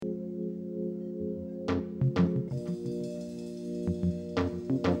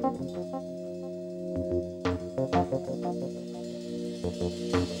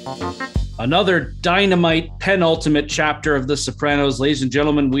Another dynamite penultimate chapter of The Sopranos. Ladies and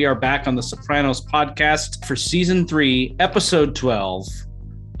gentlemen, we are back on The Sopranos podcast for season 3, episode 12,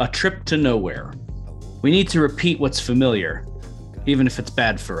 A Trip to Nowhere. We need to repeat what's familiar, even if it's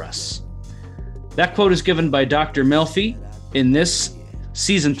bad for us. That quote is given by Dr. Melfi in this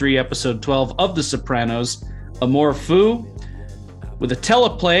season 3, episode 12 of The Sopranos, Amor Fu, with a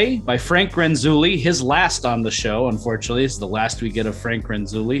teleplay by Frank Renzulli, his last on the show, unfortunately. It's the last we get of Frank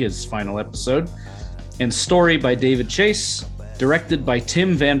Renzulli, his final episode. And story by David Chase, directed by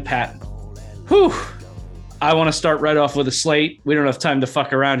Tim Van Patten. Whew! I want to start right off with a slate. We don't have time to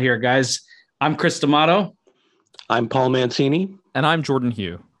fuck around here, guys. I'm Chris D'Amato. I'm Paul Mancini. And I'm Jordan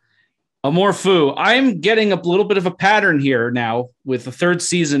Hugh. Amor Fu. I'm getting a little bit of a pattern here now with the third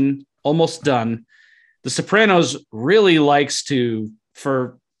season almost done. The Sopranos really likes to,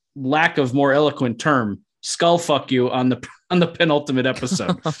 for lack of more eloquent term, skull fuck you on the penultimate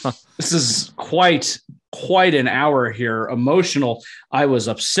episode. This is quite an hour here. Emotional. I was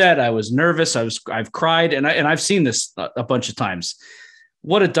upset. I was nervous. I've cried, and I've seen this a bunch of times.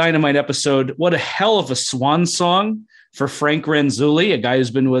 What a dynamite episode. What a hell of a swan song for Frank Renzulli, a guy who's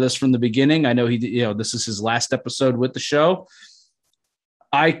been with us from the beginning. I know this is his last episode with the show.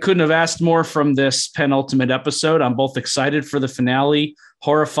 I couldn't have asked more from this penultimate episode. I'm both excited for the finale,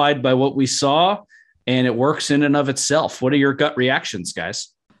 horrified by what we saw, and it works in and of itself. What are your gut reactions, guys?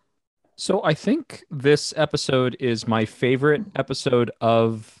 So I think this episode is my favorite episode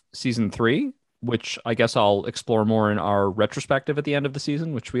of season 3, which I guess I'll explore more in our retrospective at the end of the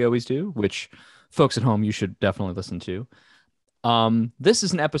season, which we always do, which folks at home, you should definitely listen to. This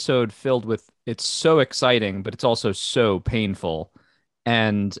is an episode filled with, it's so exciting, but it's also so painful.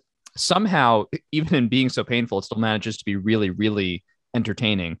 And somehow, even in being so painful, it still manages to be really, really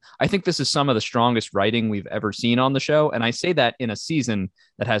entertaining. I think this is some of the strongest writing we've ever seen on the show. And I say that in a season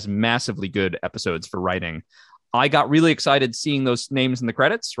that has massively good episodes for writing. I got really excited seeing those names in the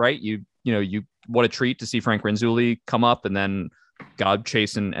credits, right? What a treat to see Frank Renzulli come up, and then God,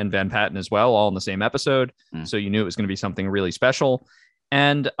 Chase, and Van Patten as well, all in the same episode. So you knew it was going to be something really special.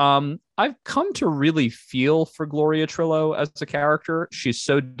 And I've come to really feel for Gloria Trillo as a character. She's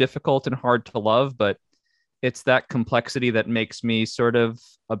so difficult and hard to love, but it's that complexity that makes me sort of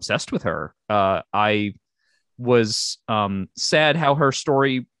obsessed with her. I was sad how her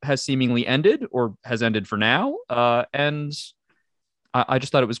story has seemingly ended, or has ended for now. And I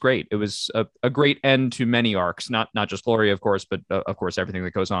just thought it was great. It was a great end to many arcs, not just Gloria, of course, but of course, everything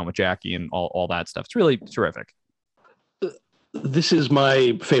that goes on with Jackie and all that stuff. It's really terrific. This is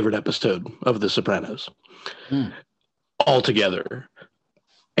my favorite episode of The Sopranos altogether.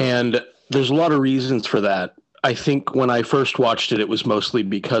 And there's a lot of reasons for that. I think when I first watched it, it was mostly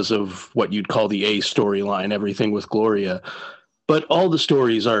because of what you'd call the A storyline, everything with Gloria. But all the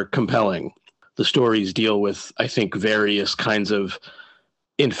stories are compelling. The stories deal with, I think, various kinds of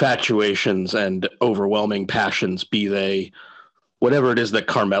infatuations and overwhelming passions, be they whatever it is that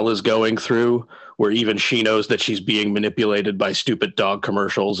Carmela's going through, where even she knows that she's being manipulated by stupid dog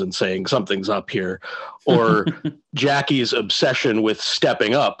commercials and saying something's up here, or Jackie's obsession with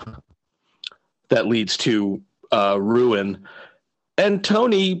stepping up that leads to ruin, and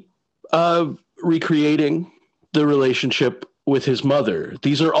Tony recreating the relationship with his mother.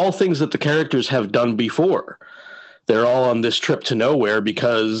 These are all things that the characters have done before. They're all on this trip to nowhere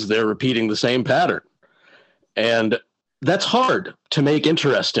because they're repeating the same pattern. And that's hard to make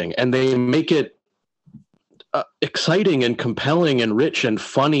interesting, and they make it exciting and compelling and rich and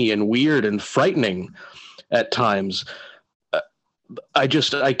funny and weird and frightening at times. I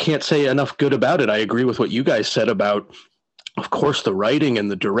can't say enough good about it. I agree with what you guys said about, of course, the writing and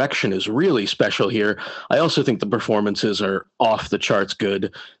the direction is really special here. I also think the performances are off the charts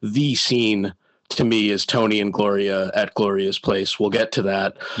good. The scene to me is Tony and Gloria at Gloria's place. We'll get to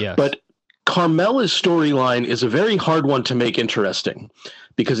that. Yes. But Carmela's storyline is a very hard one to make interesting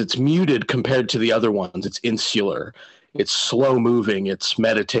because it's muted compared to the other ones. It's insular. It's slow moving. It's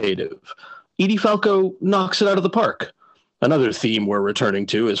meditative. Edie Falco knocks it out of the park. Another theme we're returning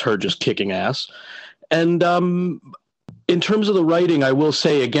to is her just kicking ass. And in terms of the writing, I will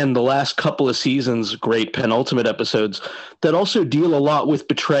say, again, the last couple of seasons, great penultimate episodes that also deal a lot with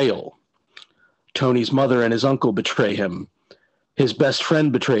betrayal. Tony's mother and his uncle betray him. His best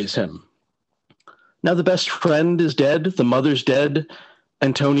friend betrays him. Now the best friend is dead, the mother's dead,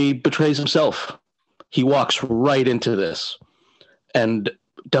 and Tony betrays himself. He walks right into this and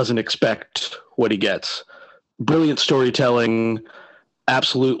doesn't expect what he gets. Brilliant storytelling,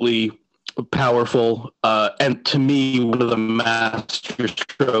 absolutely powerful. And to me, one of the master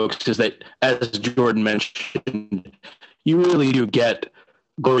strokes is that, as Jordan mentioned, you really do get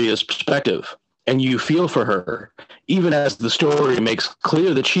Gloria's perspective, and you feel for her, even as the story makes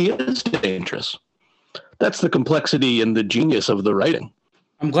clear that she is dangerous. That's the complexity and the genius of the writing.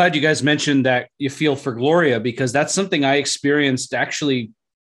 I'm glad you guys mentioned that you feel for Gloria, because that's something I experienced actually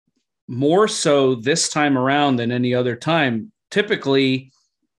more so this time around than any other time. Typically,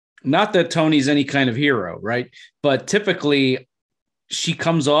 not that Tony's any kind of hero, right? But typically she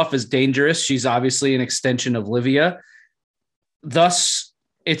comes off as dangerous. She's obviously an extension of Livia. Thus,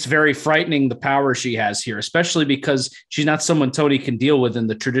 it's very frightening the power she has here, especially because she's not someone Tony can deal with in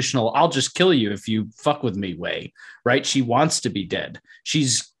the traditional, I'll just kill you if you fuck with me way, right? She wants to be dead.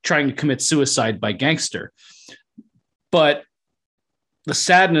 She's trying to commit suicide by gangster. But the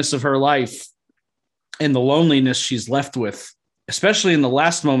sadness of her life and the loneliness she's left with, especially in the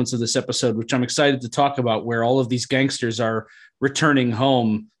last moments of this episode, which I'm excited to talk about, where all of these gangsters are returning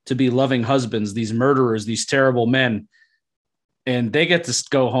home to be loving husbands, these murderers, these terrible men, and they get to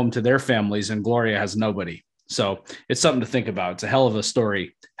go home to their families, and Gloria has nobody. So it's something to think about. It's a hell of a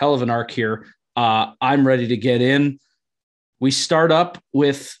story, hell of an arc here. I'm ready to get in. We start up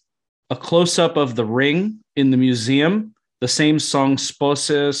with a close-up of the ring in the museum. The same song,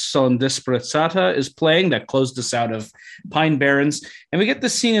 Spose son disprezzata, is playing that closed us out of Pine Barrens. And we get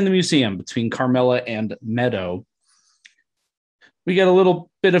this scene in the museum between Carmela and Meadow. We get a little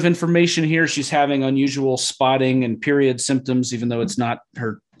bit of information here. She's having unusual spotting and period symptoms, even though it's not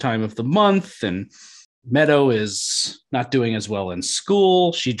her time of the month. And Meadow is not doing as well in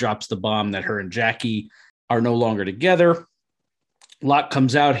school. She drops the bomb that her and Jackie are no longer together. A lot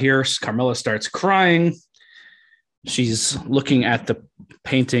comes out here. Carmela starts crying. She's looking at the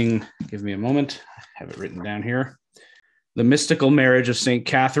painting. Give me a moment. I have it written down here. The Mystical Marriage of St.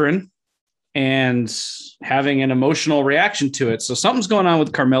 Catherine, and having an emotional reaction to it. So something's going on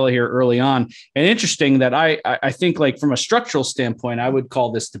with Carmela here early on. And interesting that I think, like, from a structural standpoint, I would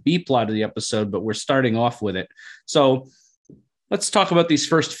call this the B plot of the episode, but we're starting off with it. So let's talk about these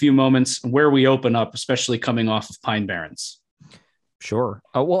first few moments and where we open up, especially coming off of Pine Barrens. Sure.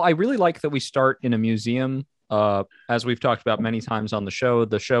 Well, I really like that we start in a museum. As we've talked about many times on the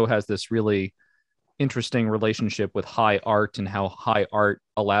show has this really interesting relationship with high art and how high art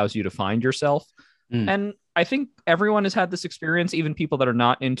allows you to find yourself. And I think everyone has had this experience, even people that are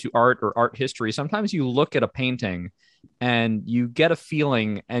not into art or art history. Sometimes you look at a painting and you get a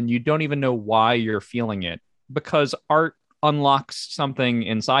feeling and you don't even know why you're feeling it, because art unlocks something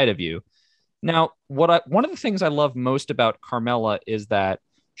inside of you. Now, one of the things I love most about Carmela is that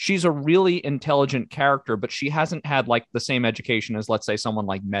she's a really intelligent character, but she hasn't had like the same education as, let's say, someone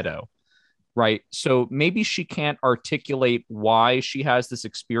like Meadow, right? So maybe she can't articulate why she has this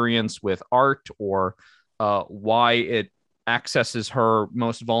experience with art or why it accesses her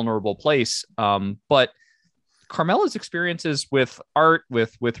most vulnerable place. But Carmela's experiences with art,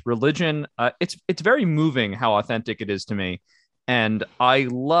 with religion, it's very moving how authentic it is to me. And I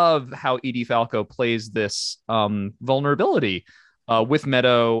love how Edie Falco plays this vulnerability with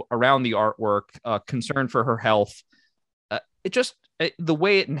Meadow around the artwork, concern for her health. The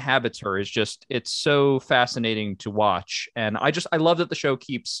way it inhabits her is just, it's so fascinating to watch. And I love that the show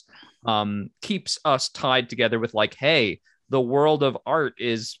keeps us tied together with, like, hey, the world of art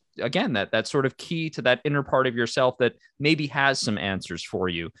is, again, that sort of key to that inner part of yourself that maybe has some answers for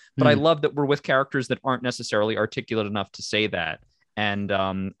you. But I love that we're with characters that aren't necessarily articulate enough to say that. And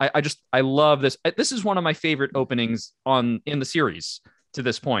I love this. This is one of my favorite openings in the series to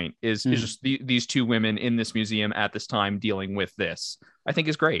this point is just these two women in this museum at this time dealing with this. I think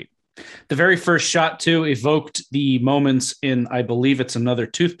is great. The very first shot too evoked the moments in, I believe it's Another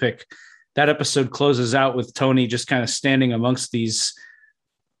Toothpick. That episode closes out with Tony just kind of standing amongst these,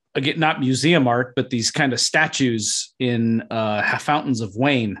 again, not museum art, but these kind of statues in Fountains of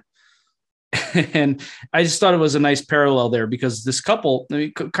Wayne. And I just thought it was a nice parallel there, because this couple,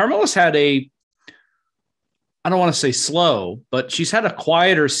 Carmela's had I don't want to say slow, but she's had a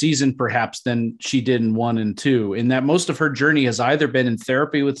quieter season perhaps than she did in 1 and 2, in that most of her journey has either been in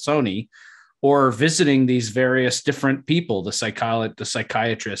therapy with Tony or visiting these various different people, the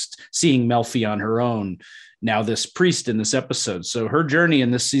psychiatrist, seeing Melfi on her own, now this priest in this episode. So her journey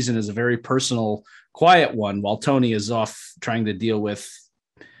in this season is a very personal, quiet one, while Tony is off trying to deal with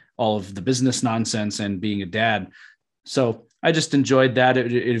all of the business nonsense and being a dad. So I just enjoyed that.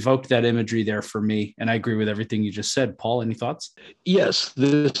 It evoked that imagery there for me. And I agree with everything you just said. Paul, any thoughts? Yes,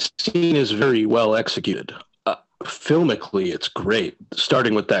 this scene is very well executed. Filmically, it's great.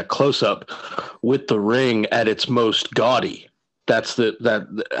 Starting with that close-up with the ring at its most gaudy. That's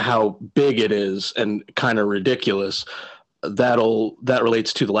how big it is and kind of ridiculous. That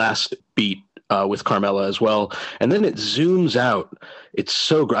relates to the last beat with Carmela as well. And then it zooms out. It's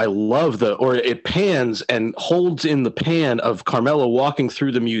so great. I love it pans and holds in the pan of Carmela walking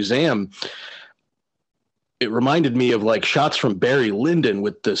through the museum. It reminded me of like shots from Barry Lyndon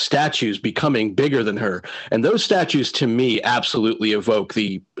with the statues becoming bigger than her. And those statues to me absolutely evoke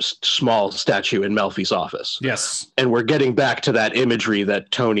the small statue in Melfi's office. Yes. And we're getting back to that imagery that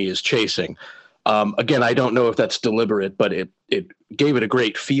Tony is chasing. Again, I don't know if that's deliberate, but it gave it a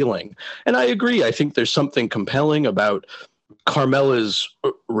great feeling. And I agree. I think there's something compelling about Carmela's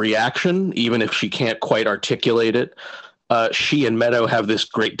reaction, even if she can't quite articulate it. She and Meadow have this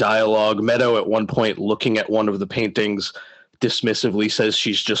great dialogue. Meadow, at one point, looking at one of the paintings, dismissively says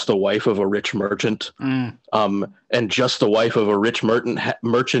she's just the wife of a rich merchant. And just the wife of a rich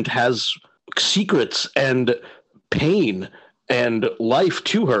merchant has secrets and pain and life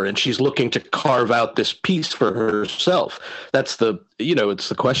to her, and she's looking to carve out this piece for herself. That's it's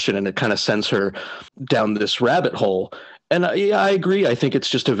the question, and it kind of sends her down this rabbit hole. And I agree. I think it's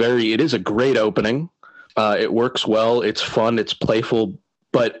just it is a great opening. It works well. It's fun. It's playful.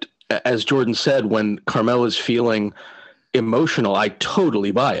 But as Jordan said, when Carmela's feeling emotional, I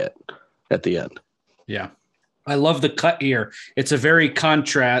totally buy it at the end. Yeah. I love the cut here. It's a very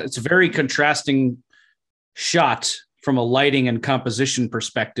contrasting shot from a lighting and composition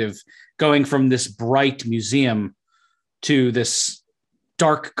perspective, going from this bright museum to this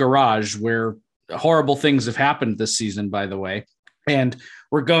dark garage where horrible things have happened this season, by the way. And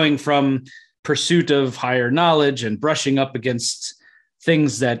we're going from pursuit of higher knowledge and brushing up against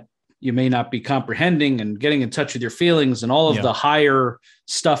things that you may not be comprehending and getting in touch with your feelings and all of the higher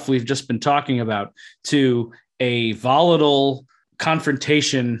stuff we've just been talking about, to a volatile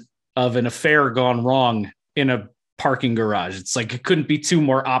confrontation of an affair gone wrong in a parking garage. It's like it couldn't be two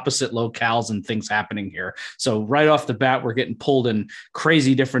more opposite locales and things happening here. So right off the bat, we're getting pulled in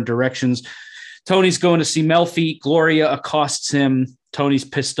crazy different directions. Tony's going to see Melfi. Gloria accosts him. Tony's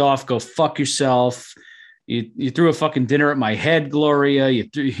pissed off. Go fuck yourself. You threw a fucking dinner at my head, Gloria.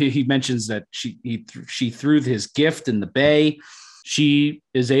 He mentions that she threw his gift in the bay. She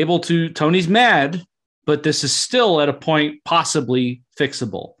is able to. Tony's mad, but this is still at a point possibly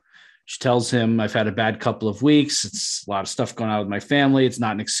fixable. She tells him, I've had a bad couple of weeks. It's a lot of stuff going on with my family. It's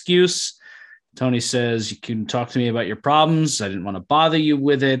not an excuse. Tony says, you can talk to me about your problems. I didn't want to bother you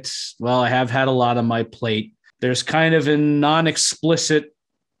with it. Well, I have had a lot on my plate. There's kind of a non-explicit,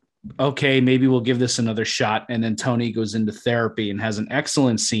 okay, maybe we'll give this another shot. And then Tony goes into therapy and has an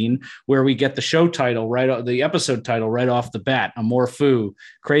excellent scene where we get the show title, the episode title right off the bat, Amour Fou,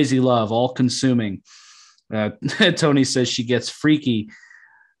 crazy love, all consuming. Tony says she gets freaky.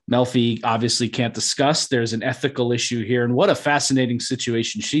 Melfi obviously can't discuss. There's an ethical issue here. And what a fascinating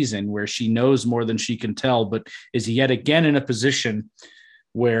situation she's in, where she knows more than she can tell, but is yet again in a position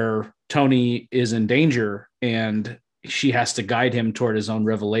where Tony is in danger and she has to guide him toward his own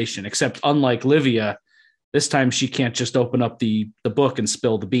revelation. Except unlike Livia, this time she can't just open up the book and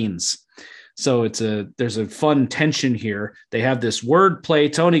spill the beans. So there's a fun tension here. They have this word play.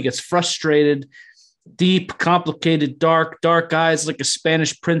 Tony gets frustrated. Deep, complicated, dark eyes like a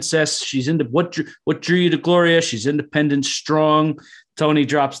Spanish princess. She's into what drew you to Gloria? She's independent, strong. Tony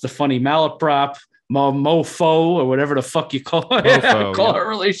drops the funny malaprop, mofo, or whatever the fuck you call it. Call her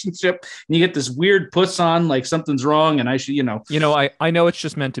relationship. And you get this weird puts on like something's wrong. And I should, I know it's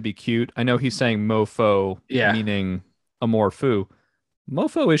just meant to be cute. I know he's saying mofo, meaning amour fou.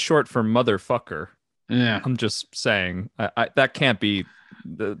 Mofo is short for motherfucker. Yeah. I'm just saying that can't be.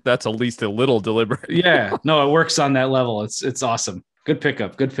 That's at least a little deliberate. Yeah, no, it works on that level. It's awesome. Good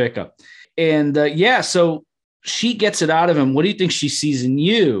pickup. And so she gets it out of him. What do you think she sees in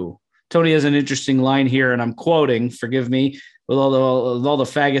you? Tony has an interesting line here, and I'm quoting, forgive me, with all the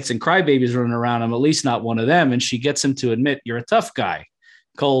faggots and crybabies running around, I'm at least not one of them. And she gets him to admit, you're a tough guy,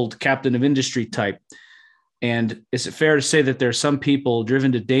 cold captain of industry type. And is it fair to say that there are some people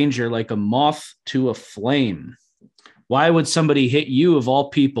driven to danger like a moth to a flame? Why would somebody hit you, of all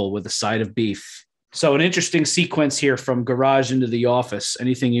people, with a side of beef? So an interesting sequence here from garage into the office.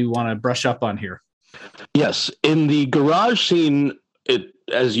 Anything you want to brush up on here? Yes. In the garage scene,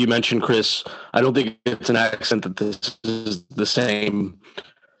 as you mentioned, Chris, I don't think it's an accident that this is the same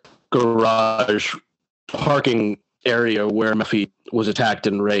garage parking area where Melfi was attacked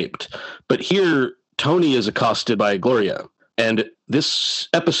and raped. But here, Tony is accosted by Gloria. And this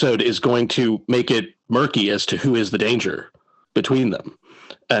episode is going to make it murky as to who is the danger between them.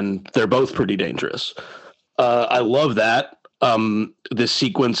 And they're both pretty dangerous. I love that. This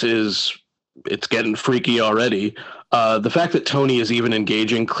sequence it's getting freaky already. The fact that Tony is even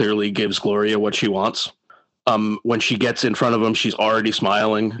engaging clearly gives Gloria what she wants. When she gets in front of him, she's already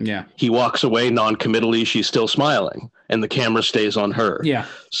smiling. Yeah. He walks away non-committally, she's still smiling, and the camera stays on her. Yeah.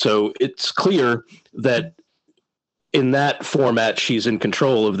 So it's clear that in that format, she's in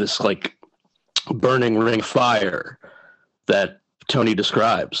control of this like burning ring of fire that Tony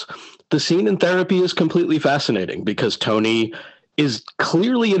describes. The scene in therapy is completely fascinating because Tony is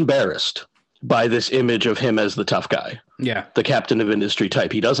clearly embarrassed by this image of him as the tough guy. Yeah. The captain of industry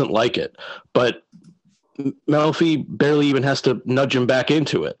type. He doesn't like it, but Melfi barely even has to nudge him back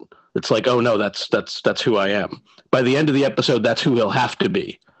into it. It's like, oh no, that's who I am. By the end of the episode, that's who he'll have to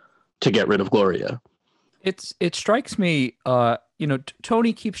be to get rid of Gloria. It strikes me,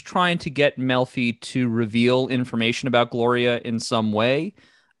 Tony keeps trying to get Melfi to reveal information about Gloria in some way.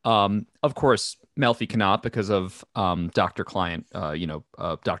 Of course, Melfi cannot because of doctor-client,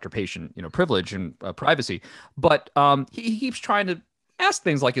 doctor-patient, privilege and privacy. But he keeps trying to ask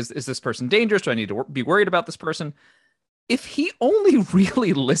things like, is this person dangerous? Do I need to be worried about this person? If he only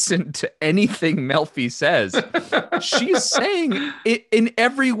really listened to anything Melfi says, she's saying it in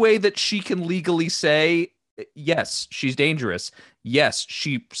every way that she can legally say, yes, she's dangerous. Yes,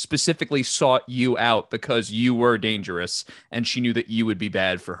 she specifically sought you out because you were dangerous and she knew that you would be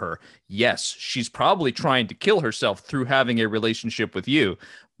bad for her. Yes, she's probably trying to kill herself through having a relationship with you.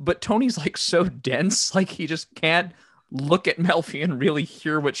 But Tony's like so dense, like he just can't look at Melfi and really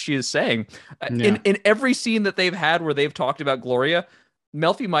hear what she is saying. Yeah. In every scene that they've had where they've talked about Gloria,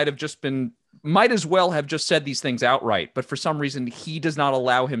 Melfi might as well have just said these things outright, but for some reason he does not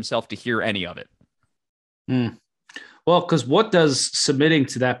allow himself to hear any of it. Well, because what does submitting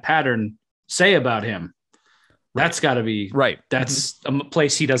to that pattern say about him? That's got to be right. That's a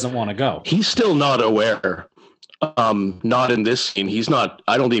place he doesn't want to go. He's still not aware. Not in this scene. He's not.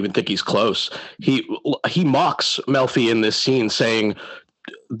 I don't even think he's close. He mocks Melfi in this scene, saying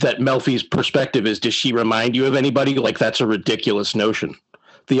that Melfi's perspective is, does she remind you of anybody? Like, that's a ridiculous notion.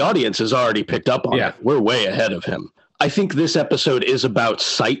 The audience has already picked up on it. We're way ahead of him. I think this episode is about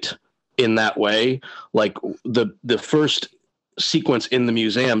sight in that way. Like the first sequence in the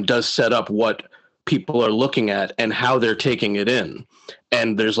museum does set up what people are looking at and how they're taking it in.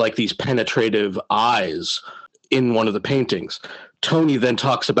 And there's like these penetrative eyes in one of the paintings. Tony then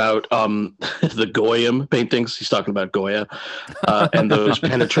talks about the Goyim paintings. He's talking about Goya and those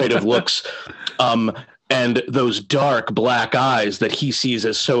penetrative looks and those dark black eyes that he sees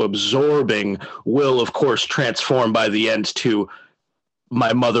as so absorbing will, of course, transform by the end to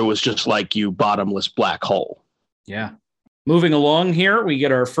my mother was just like you, bottomless black hole. Yeah. Moving along here, we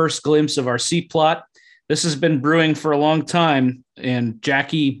get our first glimpse of our C-plot. This has been brewing for a long time, and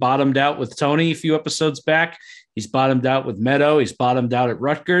Jackie bottomed out with Tony a few episodes back. He's bottomed out with Meadow. He's bottomed out at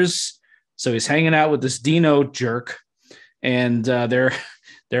Rutgers. So he's hanging out with this Dino jerk, and they're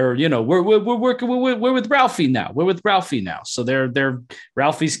we're with Ralphie now. We're with Ralphie now. So they're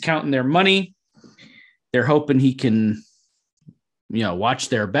Ralphie's counting their money. They're hoping he can, watch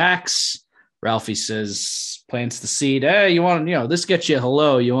their backs. Ralphie plants the seed. Hey, you want, this gets you a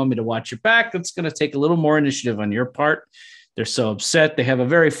hello. You want me to watch your back? That's going to take a little more initiative on your part. They're so upset. They have a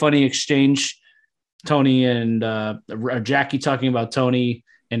very funny exchange. Tony and Jackie talking about Tony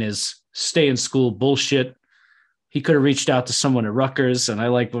and his stay in school bullshit. He could have reached out to someone at Rutgers. And I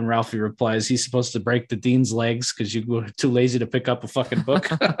like when Ralphie replies, he's supposed to break the dean's legs because you were too lazy to pick up a fucking book.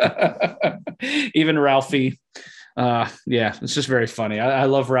 Even Ralphie. It's just very funny. I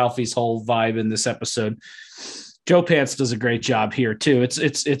love Ralphie's whole vibe in this episode. Joe Pants does a great job here too.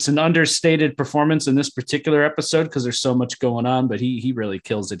 It's an understated performance in this particular episode because there's so much going on, but he really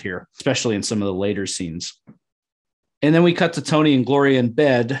kills it here, especially in some of the later scenes. And then we cut to Tony and Gloria in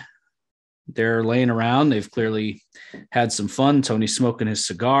bed. They're laying around. They've clearly had some fun. Tony's smoking his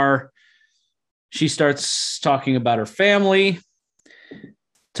cigar. She starts talking about her family.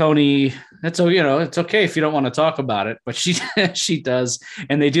 Tony, it's okay if you don't want to talk about it, but she does.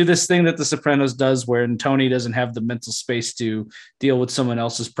 And they do this thing that The Sopranos does where Tony doesn't have the mental space to deal with someone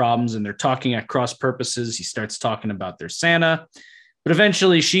else's problems, and they're talking at cross purposes. He starts talking about their Santa, but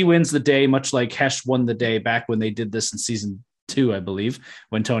eventually she wins the day, much like Hesh won the day back when they did this in season 2, I believe,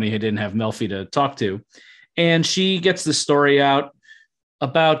 when Tony didn't have Melfi to talk to. And she gets the story out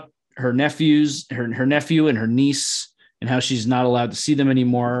about her nephews, her nephew and her niece, and how she's not allowed to see them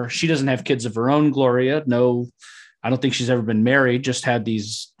anymore. She doesn't have kids of her own, Gloria. No, I don't think she's ever been married, just had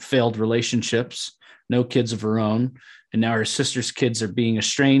these failed relationships, no kids of her own. And now her sister's kids are being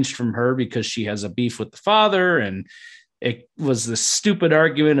estranged from her because she has a beef with the father. And it was this stupid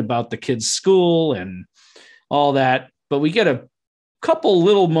argument about the kids' school and all that. But we get a couple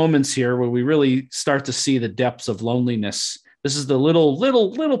little moments here where we really start to see the depths of loneliness This is the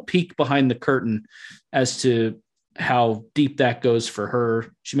little peek behind the curtain as to how deep that goes for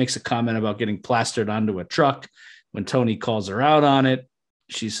her. She makes a comment about getting plastered onto a truck. When Tony calls her out on it,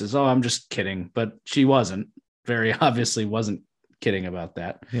 she says, "Oh, I'm just kidding," but she wasn't. Very obviously wasn't kidding about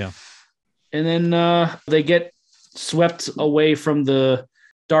that. Yeah. And then they get swept away from the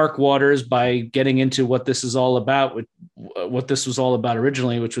dark waters by getting into what this is all about, what this was all about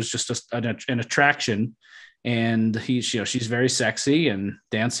originally, which was just an attraction. And she's very sexy and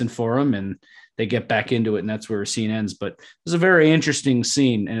dancing for him, and they get back into it, and that's where the scene ends. But it's a very interesting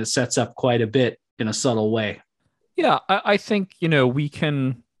scene, and it sets up quite a bit in a subtle way. Yeah, I think, we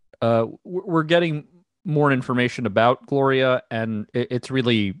can, we're getting more information about Gloria, and it's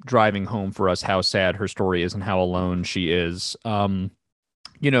really driving home for us how sad her story is and how alone she is.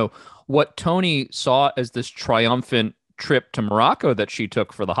 What Tony saw as this triumphant trip to Morocco that she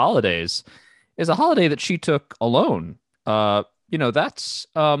took for the holidays is a holiday that she took alone.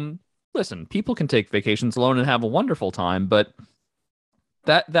 Listen, people can take vacations alone and have a wonderful time, but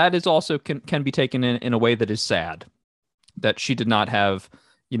that is also can be taken in a way that is sad, that she did not have,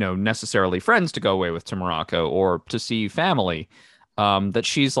 necessarily friends to go away with to Morocco or to see family, that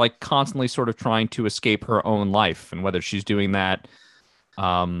she's like constantly sort of trying to escape her own life. And whether she's doing that,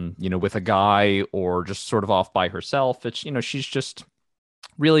 with a guy or just sort of off by herself, it's, she's just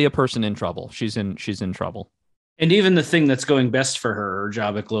really a person in trouble. She's in trouble. And even the thing that's going best for her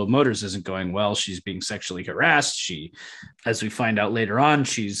job at Globe Motors isn't going well. She's being sexually harassed. She, as we find out later on,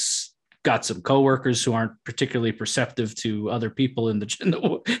 she's got some coworkers who aren't particularly perceptive to other people and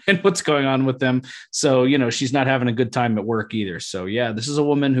what's going on with them. So, she's not having a good time at work either. So yeah, this is a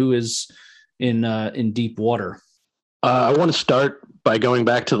woman who is in deep water. I want to start by going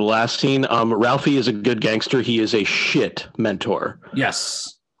back to the last scene. Ralphie is a good gangster. He is a shit mentor.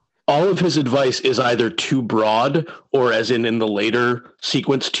 Yes. All of his advice is either too broad or, as in the later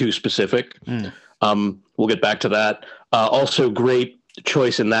sequence, too specific. We'll get back to that. Also, great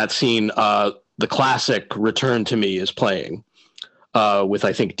choice in that scene. The classic Return to Me is playing with,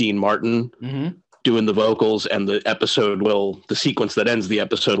 I think, Dean Martin doing the vocals, and the sequence that ends the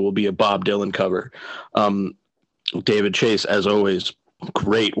episode will be a Bob Dylan cover. David Chase, as always,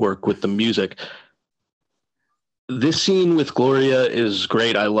 great work with the music. This scene with Gloria is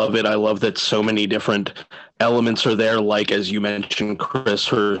great. I love it. I love that so many different elements are there, like, as you mentioned, Chris,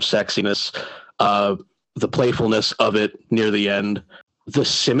 her sexiness, the playfulness of it near the end. The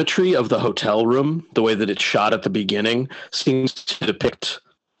symmetry of the hotel room, the way that it's shot at the beginning, seems to depict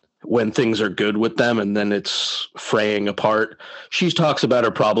when things are good with them and then it's fraying apart. She talks about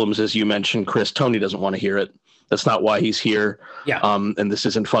her problems, as you mentioned, Chris. Tony doesn't want to hear it. That's not why he's here. Yeah. And this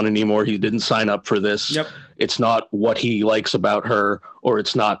isn't fun anymore. He didn't sign up for this. Yep. It's not what he likes about her, or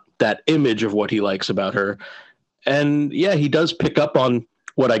it's not that image of what he likes about her. And yeah, he does pick up on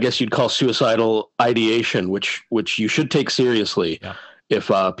what I guess you'd call suicidal ideation, which you should take seriously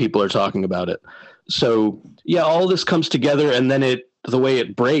if people are talking about it. So yeah, all this comes together, and then the way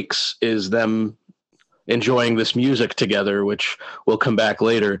it breaks is them enjoying this music together, which will come back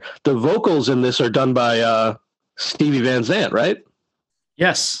later. The vocals in this are done by Stevie Van Zandt, right?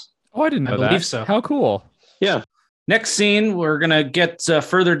 Yes. Oh, I didn't know that. I believe so. How cool. Yeah. Next scene, we're going to get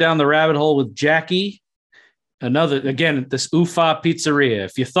further down the rabbit hole with Jackie. This Ufa Pizzeria.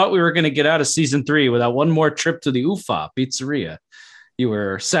 If you thought we were going to get out of season 3 without one more trip to the Ufa Pizzeria, you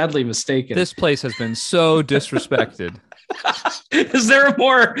were sadly mistaken. This place has been so disrespected. Is there a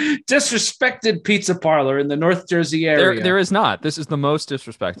more disrespected pizza parlor in the North Jersey area? There is not. This is the most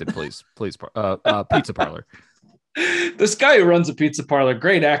disrespected pizza parlor. This guy who runs a pizza parlor,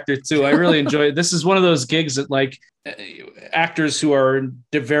 great actor too. I really enjoy it. This is one of those gigs that, like, actors who are in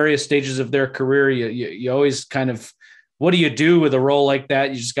various stages of their career, you always kind of, what do you do with a role like that?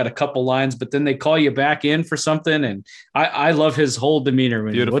 You just got a couple lines, but then they call you back in for something. And I love his whole demeanor.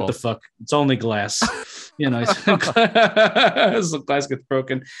 What the fuck? It's only glass. The glass gets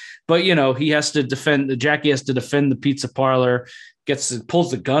broken. But, he has to Jackie has to defend the pizza parlor,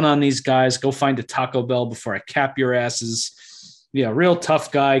 pulls the gun on these guys, go find a Taco Bell before I cap your asses. Yeah, real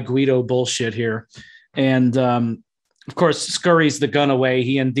tough guy, Guido bullshit here. And, of course, scurries the gun away.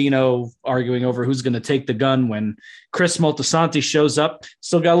 He and Dino arguing over who's going to take the gun when Chris Moltisanti shows up.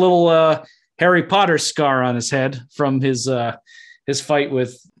 Still got a little Harry Potter scar on his head from his fight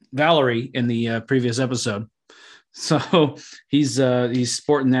with Valerie in the previous episode. So he's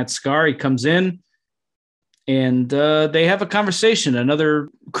sporting that scar. He comes in and they have a conversation. Another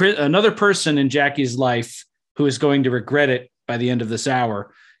person in Jackie's life who is going to regret it by the end of this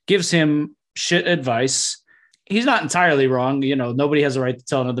hour gives him shit advice. He's not entirely wrong. Nobody has a right to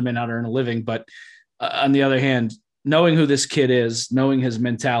tell another man how to earn a living. But on the other hand, knowing who this kid is, knowing his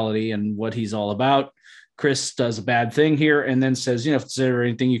mentality and what he's all about, Chris does a bad thing here and then says, if there's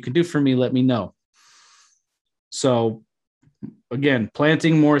anything you can do for me, let me know. So again,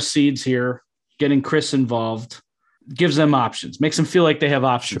 planting more seeds here, getting Chris involved, gives them options, makes them feel like they have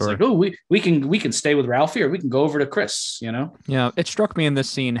options. Sure. Like, oh, we can stay with Ralphie or we can go over to Chris, Yeah, it struck me in this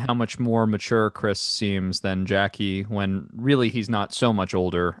scene how much more mature Chris seems than Jackie, when really he's not so much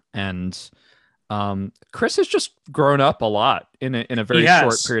older. And Chris has just grown up a lot in a very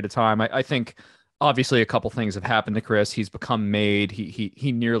short period of time. I think obviously a couple things have happened to Chris. He's become Maid.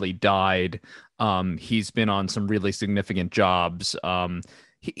 He nearly died. He's been on some really significant jobs.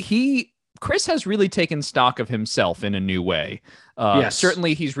 Chris has really taken stock of himself in a new way. Yes.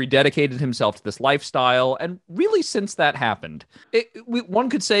 Certainly, he's rededicated himself to this lifestyle. And really, since that happened, one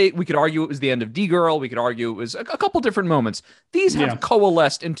could say, we could argue it was the end of D-Girl. We could argue it was a couple different moments. These have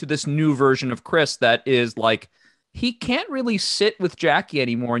coalesced into this new version of Chris that is like, he can't really sit with Jackie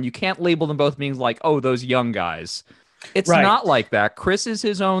anymore. And you can't label them both being like, oh, those young guys. It's not like that. Chris is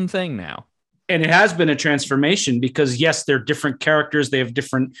his own thing now. And it has been a transformation because, yes, they're different characters. They have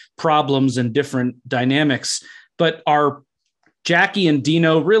different problems and different dynamics. But are Jackie and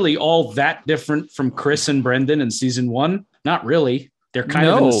Dino really all that different from Chris and Brendan in season 1? Not really. They're kind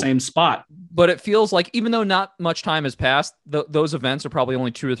of in the same spot. But it feels like, even though not much time has passed, those events are probably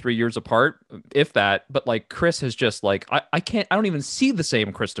only 2 or 3 years apart, if that. But like Chris has just like, I don't even see the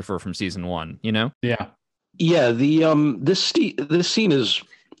same Christopher from season 1, Yeah. Yeah. This scene is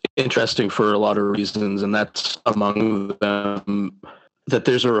interesting for a lot of reasons, and that's among them that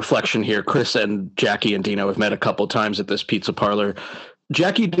there's a reflection here. Chris and Jackie and Dino have met a couple times at this pizza parlor.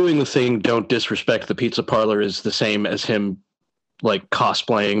 Jackie doing the thing, don't disrespect the pizza parlor, is the same as him like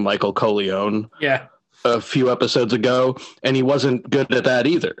cosplaying Michael Corleone a few episodes ago, and he wasn't good at that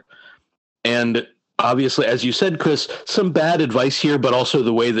either. And obviously, as you said, Chris, some bad advice here, but also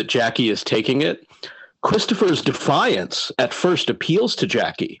the way that Jackie is taking it. Christopher's defiance at first appeals to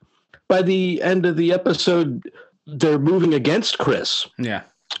Jackie. By the end of the episode, they're moving against Chris. Yeah.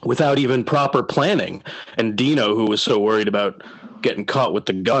 Without even proper planning. And Dino, who was so worried about getting caught with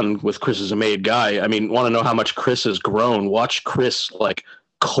the gun with Chris as a made guy, I mean, want to know how much Chris has grown. Watch Chris like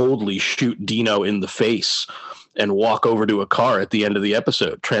coldly shoot Dino in the face and walk over to a car at the end of the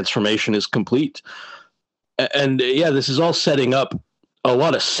episode. Transformation is complete. And yeah, this is all setting up. A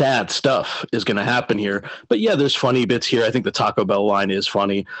lot of sad stuff is going to happen here. But yeah, there's funny bits here. I think the Taco Bell line is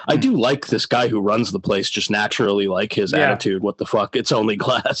funny. I do like this guy who runs the place, just naturally like his attitude. What the fuck? It's only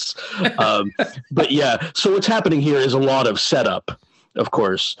glass. But yeah, so what's happening here is a lot of setup, of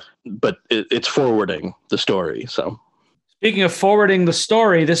course, but it's forwarding the story. So speaking of forwarding the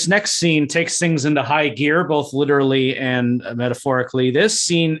story, this next scene takes things into high gear, both literally and metaphorically. This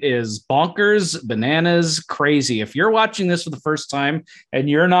scene is bonkers, bananas, crazy. If you're watching this for the first time and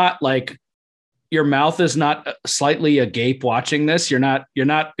you're not like, your mouth is not slightly agape watching this, you're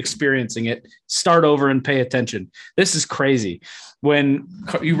not experiencing it, start over and pay attention. This is crazy. When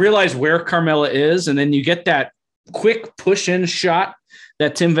you realize where Carmela is, and then you get that quick push-in shot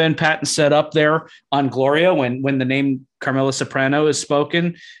that Tim Van Patten set up there on Gloria when the name Carmela Soprano is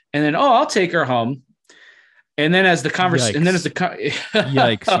spoken, and then, I'll take her home. And then as the conversation, and then as the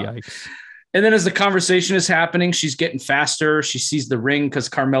yikes. And then as the conversation is happening, she's getting faster. She sees the ring because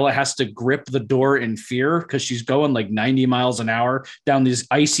Carmela has to grip the door in fear because she's going like 90 miles an hour down these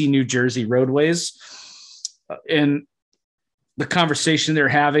icy New Jersey roadways. And the conversation they're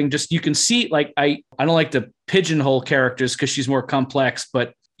having, just, you can see, like, I don't like to pigeonhole characters because she's more complex,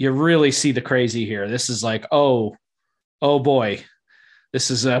 but you really see the crazy here. This is like, oh boy, this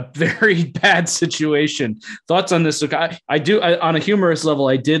is a very bad situation. Thoughts on this? Look, I on a humorous level,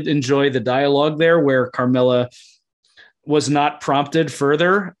 I did enjoy the dialogue there where Carmela was not prompted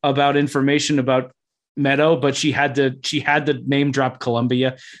further about information about Meadow, but she had to name drop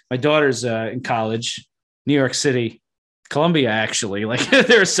Columbia. My daughter's in college, New York City. Columbia, actually, like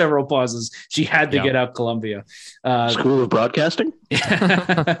there are several pauses. She had to get out Columbia. School of Broadcasting.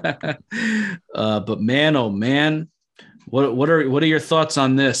 But man, oh man, what are your thoughts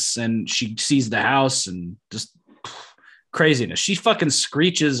on this? And she sees the house and just craziness. She fucking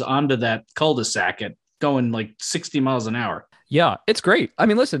screeches onto that cul-de-sac at going like 60 miles an hour. Yeah, it's great. I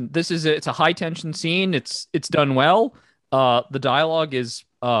mean, listen, it's a high tension scene. It's done well. The dialogue is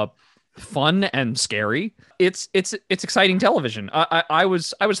fun and scary. It's exciting television. I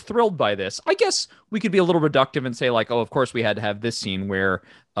was thrilled by this. I guess we could be a little reductive and say like, oh, of course we had to have this scene where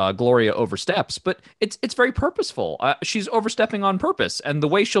Gloria oversteps, but it's very purposeful. She's overstepping on purpose, and the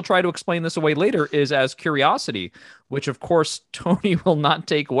way she'll try to explain this away later is as curiosity, which of course Tony will not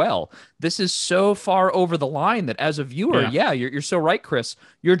take well. This is so far over the line that as a viewer, you're so right, Chris.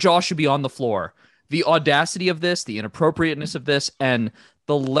 Your jaw should be on the floor. The audacity of this, the inappropriateness of this, and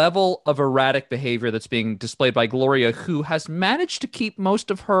the level of erratic behavior that's being displayed by Gloria, who has managed to keep most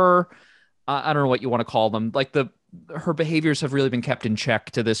of her, I don't know what you want to call them, like her behaviors have really been kept in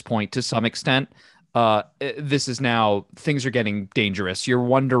check to this point to some extent. This is now, things are getting dangerous. You're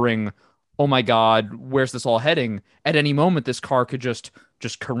wondering, oh my God, where's this all heading? At any moment, this car could just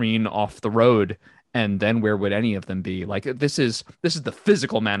careen off the road. And then where would any of them be? Like this is the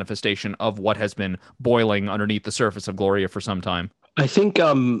physical manifestation of what has been boiling underneath the surface of Gloria for some time. I think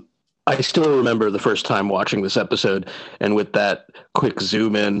I still remember the first time watching this episode, and with that quick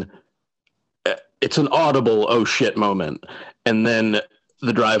zoom in, it's an audible oh shit moment. And then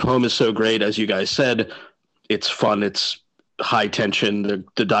the drive home is so great, as you guys said. It's fun. It's high tension.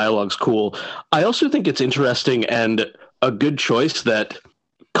 The dialogue's cool. I also think it's interesting and a good choice that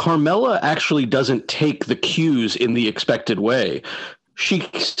Carmela actually doesn't take the cues in the expected way. She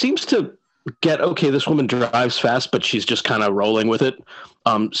seems to get, okay, this woman drives fast, but she's just kind of rolling with it.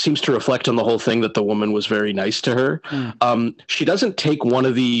 Seems to reflect on the whole thing that the woman was very nice to her. She doesn't take one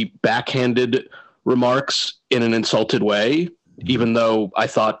of the backhanded remarks in an insulted way, even though I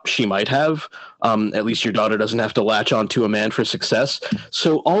thought she might have. At least your daughter doesn't have to latch on to a man for success.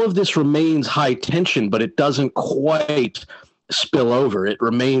 So all of this remains high tension, but it doesn't quite spill over. It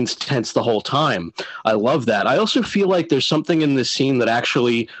remains tense the whole time. I love that. I also feel like there's something in this scene that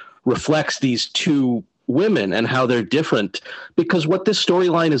actually reflects these two women and how they're different, because what this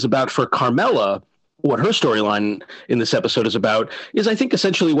storyline is about for Carmela, what her storyline in this episode is about, is I think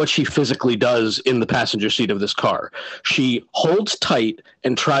essentially what she physically does in the passenger seat of this car. She holds tight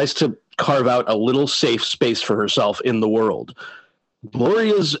and tries to carve out a little safe space for herself in the world.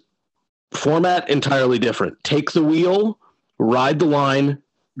 Gloria's format entirely different. Take the wheel, ride the line,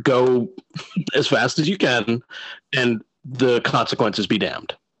 go as fast as you can, and the consequences be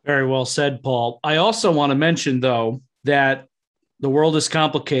damned. Very well said, Paul. I also want to mention, though, that the world is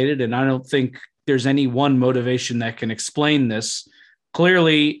complicated, and I don't think there's any one motivation that can explain this.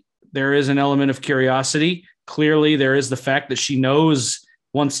 Clearly, there is an element of curiosity. Clearly, there is the fact that she knows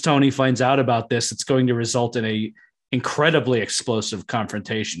once Tony finds out about this, it's going to result in a incredibly explosive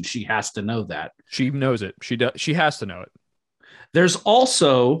confrontation. She has to know that. She knows it. She has to know it. There's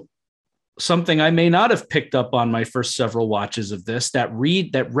also something I may not have picked up on my first several watches of this that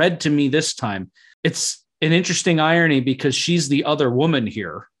read to me this time. It's an interesting irony because she's the other woman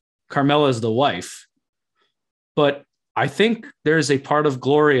here. Carmela's the wife. But I think there's a part of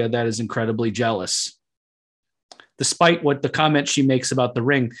Gloria that is incredibly jealous, despite what the comment she makes about the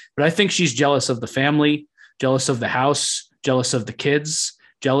ring. But I think she's jealous of the family, jealous of the house, jealous of the kids,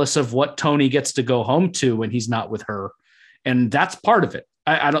 jealous of what Tony gets to go home to when he's not with her. And that's part of it.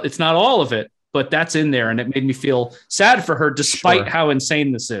 I don't, it's not all of it, but that's in there. And it made me feel sad for her, despite how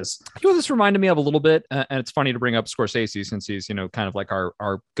insane this is. You know, this reminded me of a little bit, and it's funny to bring up Scorsese since he's, kind of like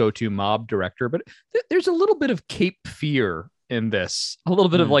our go-to mob director, but there's a little bit of Cape Fear in this, a little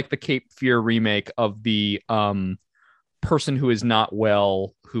bit of like the Cape Fear remake of the person who is not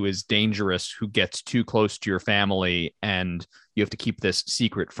well, who is dangerous, who gets too close to your family, and you have to keep this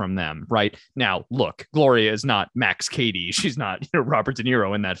secret from them, right? Now, look, Gloria is not Max Cady. She's not Robert De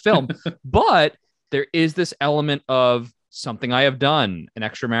Niro in that film, but there is this element of something I have done, an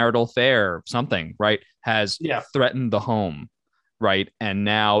extramarital affair, something, right, has threatened the home, right? And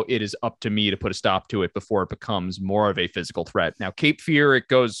now it is up to me to put a stop to it before it becomes more of a physical threat. Now, Cape Fear, it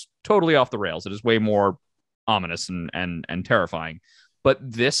goes totally off the rails. It is way more ominous and terrifying. But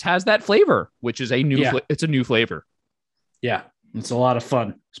this has that flavor, which is a new it's a new flavor. Yeah, it's a lot of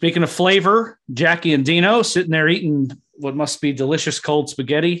fun. Speaking of flavor, Jackie and Dino sitting there eating what must be delicious cold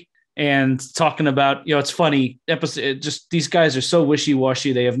spaghetti and talking about, it's funny, just these guys are so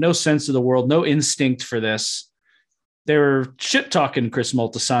wishy-washy. They have no sense of the world, no instinct for this. They were shit-talking Chris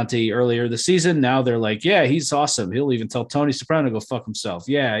Moltisanti earlier this season. Now they're like, yeah, he's awesome. He'll even tell Tony Soprano to go fuck himself.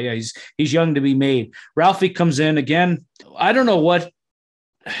 Yeah, he's young to be made. Ralphie comes in again. I don't know what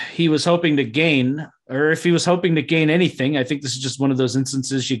he was hoping to gain, or if he was hoping to gain anything. I think this is just one of those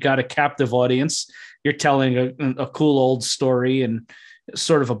instances you got a captive audience. You're telling a cool old story and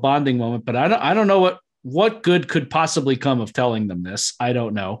sort of a bonding moment, but I don't know what good could possibly come of telling them this. I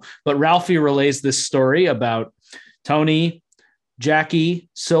don't know. But Ralphie relays this story about Tony Jackie,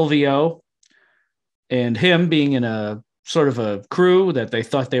 Silvio, and him being in a sort of a crew that they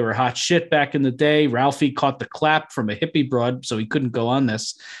thought they were hot shit back in the day. Ralphie caught the clap from a hippie broad, so he couldn't go on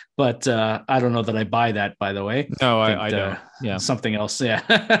this. But I don't know that I buy that, by the way. No, I don't. Yeah. Something else. Yeah.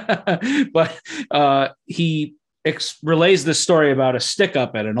 But he relays this story about a stick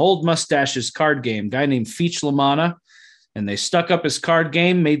up at an old mustache's card game, guy named Feach Lamanna. And they stuck up his card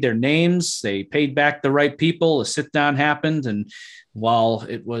game, made their names. They paid back the right people. A sit down happened. And while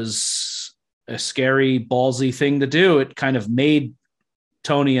it was a scary, ballsy thing to do, it kind of made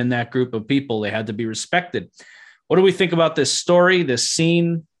Tony and that group of people, they had to be respected. What do we think about this story, this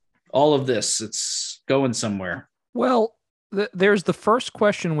scene, all of this? It's going somewhere. Well, there's the first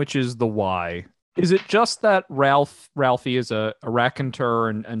question, which is the why. Is it just that Ralphie is a raconteur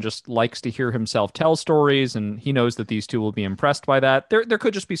and just likes to hear himself tell stories, and he knows that these two will be impressed by that? There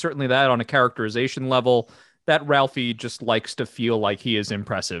could just be certainly that on a characterization level, that Ralphie just likes to feel like he is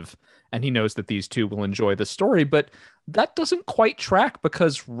impressive, and he knows that these two will enjoy the story. But that doesn't quite track,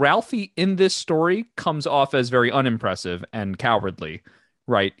 because Ralphie in this story comes off as very unimpressive and cowardly,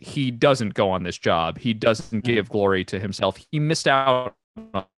 right? He doesn't go on this job. He doesn't give glory to himself. He missed out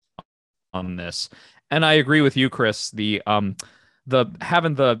on this. And I agree with you, Chris. The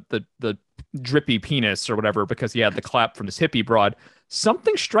having the drippy penis or whatever because he had the clap from this hippie broad,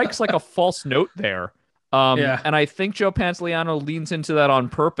 something strikes like a false note there. And I think Joe Pantoliano leans into that on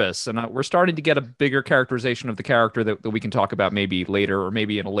purpose. And we're starting to get a bigger characterization of the character that we can talk about maybe later, or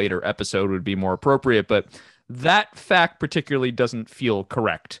maybe in a later episode would be more appropriate. But that fact particularly doesn't feel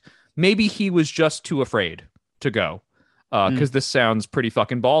correct. Maybe he was just too afraid to go. Because this sounds pretty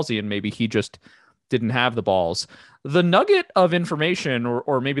fucking ballsy, and maybe he just didn't have the balls. The nugget of information,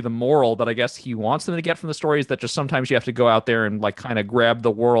 or maybe the moral that I guess he wants them to get from the story, is that just sometimes you have to go out there and like kind of grab the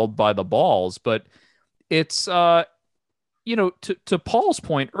world by the balls. But it's, to Paul's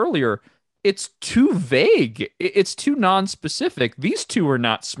point earlier, it's too vague. It's too non-specific. These two are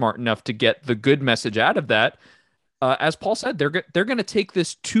not smart enough to get the good message out of that. As Paul said, they're going to take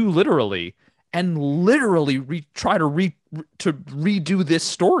this too literally and literally try to redo this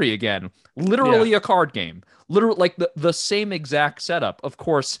story again. Literally a card game. Literally like the same exact setup. Of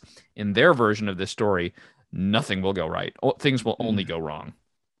course, in their version of this story, nothing will go right. Things will only go wrong.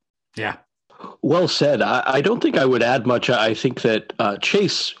 Yeah. Well said. I don't think I would add much. I think that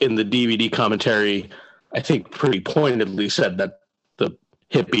Chase in the DVD commentary, I think pretty pointedly said that the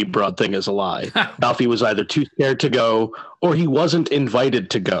hippie broad thing is a lie. Ralphie was either too scared to go or he wasn't invited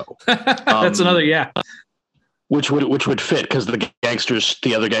to go. That's another, which would fit because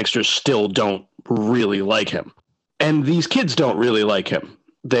the other gangsters still don't really like him. And these kids don't really like him.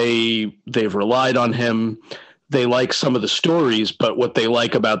 They've relied on him. They like some of the stories, but what they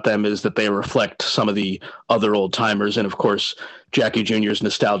like about them is that they reflect some of the other old timers. And of course, Jackie Jr.'s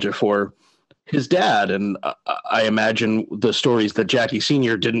nostalgia for his dad. And I imagine the stories that Jackie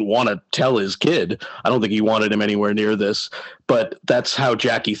Sr. didn't want to tell his kid. I don't think he wanted him anywhere near this, but that's how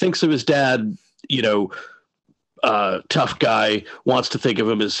Jackie thinks of his dad. Tough guy, wants to think of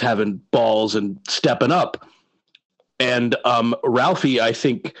him as having balls and stepping up. And Ralphie, I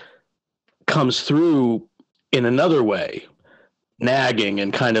think, comes through in another way, nagging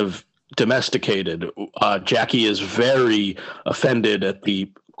and kind of domesticated. Jackie is very offended at the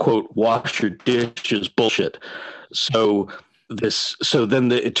quote wash your dishes bullshit. So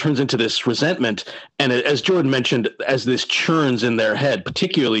then it turns into this resentment, and as Jordan mentioned, as this churns in their head,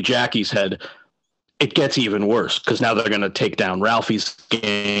 particularly Jackie's head, it gets even worse because now they're going to take down Ralphie's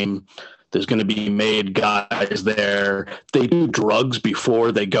game. There's going to be made guys there. They do drugs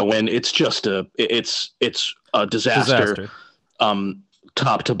before they go in. It's just it's a disaster.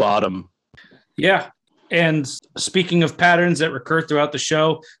 Top to bottom. Yeah. And speaking of patterns that recur throughout the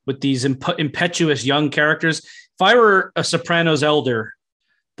show with these impetuous young characters, if I were a Sopranos elder,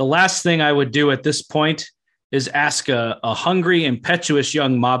 the last thing I would do at this point is ask a hungry, impetuous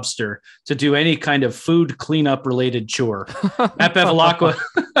young mobster to do any kind of food cleanup related chore. Matt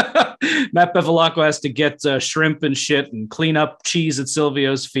Bevilacqua has to get shrimp and shit and clean up cheese at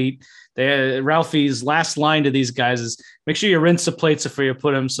Silvio's feet. Ralphie's last line to these guys is, make sure you rinse the plates before you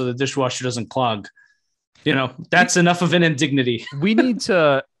put them so the dishwasher doesn't clog. That's enough of an indignity. We need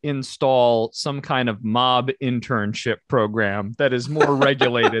to install some kind of mob internship program that is more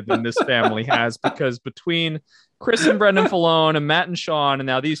regulated than this family has, because between Chris and Brendan Falone and Matt and Sean, and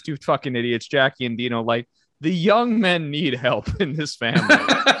now these two fucking idiots, Jackie and Dino, like, the young men need help in this family.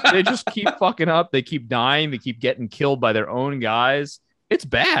 They just keep fucking up. They keep dying. They keep getting killed by their own guys. It's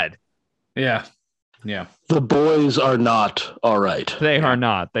bad. Yeah. Yeah. The boys are not all right. They are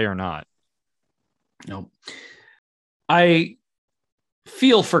not. They are not. No. I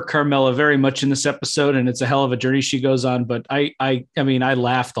feel for Carmella very much in this episode, and it's a hell of a journey she goes on. But I mean, I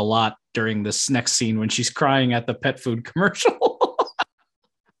laughed a lot during this next scene when she's crying at the pet food commercial.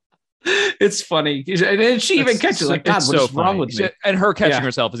 It's funny, and she even catches like, God, what's wrong with me? And her catching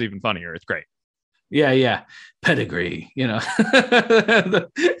herself is even funnier. It's great. Yeah. Pedigree,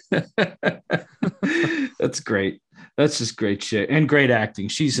 That's great. That's just great shit and great acting.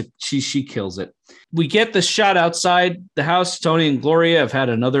 She kills it. We get the shot outside the house. Tony and Gloria have had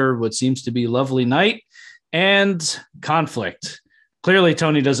another what seems to be lovely night and conflict. Clearly,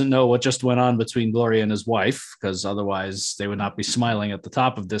 Tony doesn't know what just went on between Gloria and his wife, because otherwise they would not be smiling at the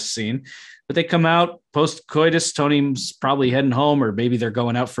top of this scene. But they come out post-coitus. Tony's probably heading home, or maybe they're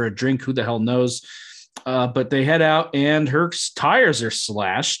going out for a drink. Who the hell knows? But they head out, and her tires are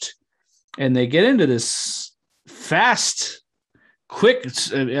slashed, and they get into this fast, quick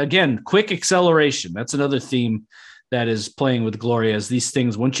acceleration. That's another theme that is playing with Gloria, is these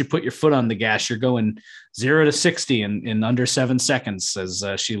things, once you put your foot on the gas, you're going 0 to 60 in under 7 seconds, as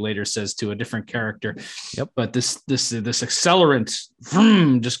she later says to a different character. Yep. But this accelerant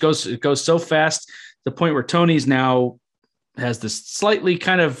just goes so fast to the point where Tony's now has this slightly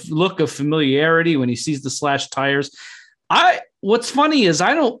kind of look of familiarity when he sees the slashed tires. What's funny is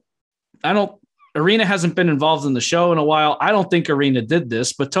I don't Irina hasn't been involved in the show in a while. I don't think Irina did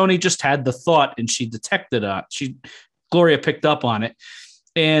this, but Tony just had the thought and she detected it. Gloria picked up on it,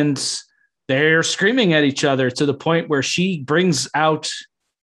 and they're screaming at each other to the point where she brings out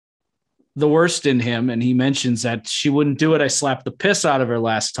the worst in him. And he mentions that she wouldn't do it. I slapped the piss out of her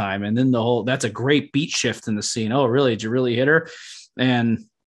last time. And then that's a great beat shift in the scene. Oh, really? Did you really hit her? And,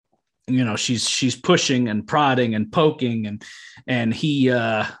 she's pushing and prodding and poking, and he,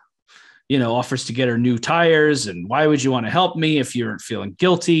 offers to get her new tires. And why would you want to help me if you're feeling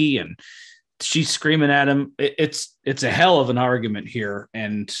guilty? And she's screaming at him. It's a hell of an argument here.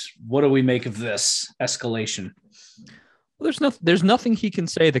 And what do we make of this escalation? Well, there's nothing he can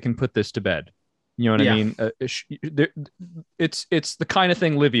say that can put this to bed. You know what I mean? It's the kind of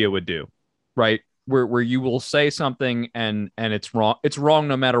thing Livia would do, right? Where you will say something and it's wrong. It's wrong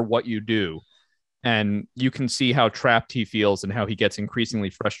no matter what you do. And you can see how trapped he feels and how he gets increasingly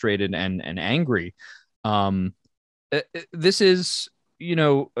frustrated and angry. This is,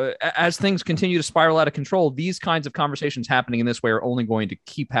 as things continue to spiral out of control, these kinds of conversations happening in this way are only going to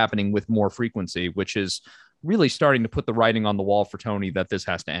keep happening with more frequency, which is really starting to put the writing on the wall for Tony that this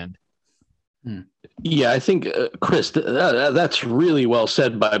has to end. Yeah, I think, Chris, that's really well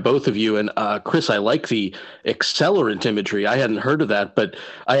said by both of you. And Chris, I like the accelerant imagery. I hadn't heard of that, but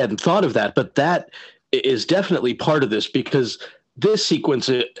I hadn't thought of that. But that is definitely part of this, because this sequence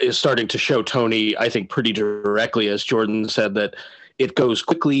is starting to show Tony, I think, pretty directly, as Jordan said, that it goes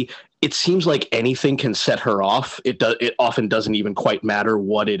quickly. It seems like anything can set her off. It often doesn't even quite matter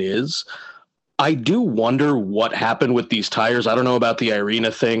what it is. I do wonder what happened with these tires. I don't know about the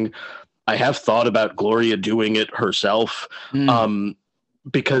Irina thing. I have thought about Gloria doing it herself,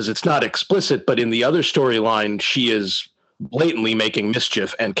 because it's not explicit, but in the other storyline, she is blatantly making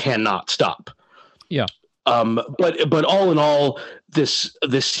mischief and cannot stop. Yeah. But all in all, this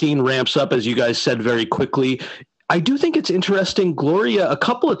scene ramps up, as you guys said, very quickly. I do think it's interesting. Gloria, a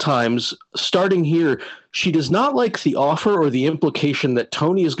couple of times, starting here, she does not like the offer or the implication that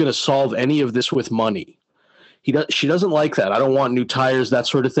Tony is going to solve any of this with money. She doesn't like that. I don't want new tires, that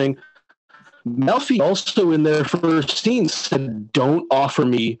sort of thing. Melfi also in their first scene said, don't offer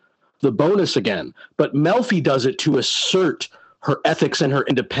me the bonus again. But Melfi does it to assert her ethics and her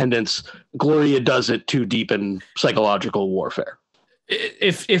independence. Gloria does it to deepen psychological warfare.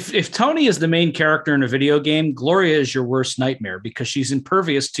 If Tony is the main character in a video game, Gloria is your worst nightmare, because she's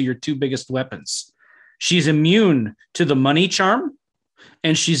impervious to your two biggest weapons. She's immune to the money charm,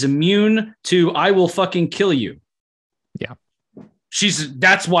 and she's immune to I will fucking kill you. Yeah.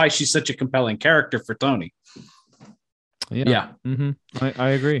 That's why she's such a compelling character for Tony. Yeah. Mm-hmm. I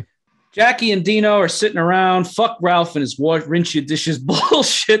agree. Jackie and Dino are sitting around. Fuck Ralph and his rinse your dishes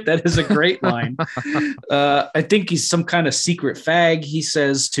bullshit. That is a great line. I think he's some kind of secret fag, he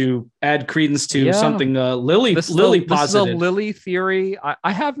says, to add credence to something Lily posited. This is a Lily theory.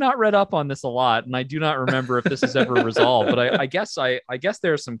 I have not read up on this a lot, and I do not remember if this is ever resolved, but I guess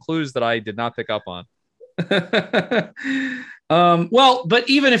there are some clues that I did not pick up on. Well, but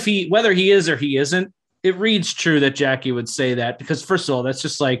even if whether he is or he isn't, it reads true that Jackie would say that, because first of all, that's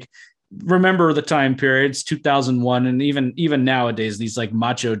just like, remember the time periods, 2001, and even nowadays, these like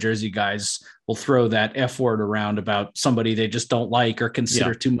macho Jersey guys will throw that F word around about somebody they just don't like or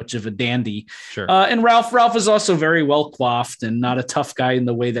consider too much of a dandy. Sure. And Ralph is also very well coiffed and not a tough guy in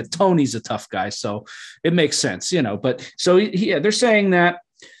the way that Tony's a tough guy. So it makes sense, But so they're saying that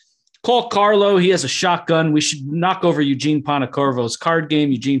call Carlo. He has a shotgun. We should knock over Eugene Pontecorvo's card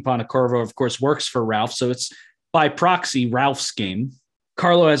game. Eugene Pontecorvo, of course, works for Ralph. So it's by proxy Ralph's game.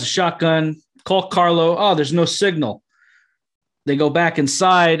 Carlo has a shotgun. Call Carlo. Oh, there's no signal. They go back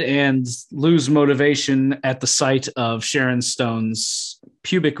inside and lose motivation at the sight of Sharon Stone's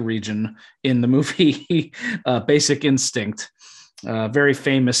pubic region in the movie Basic Instinct. Very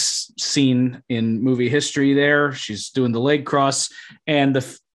famous scene in movie history there. She's doing the leg cross, and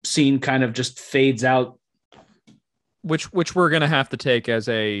the scene kind of just fades out. Which we're going to have to take as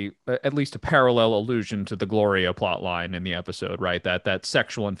at least a parallel allusion to the Gloria plot line in the episode, right? That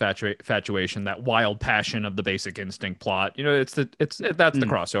sexual infatuation, that wild passion of the Basic Instinct plot. That's the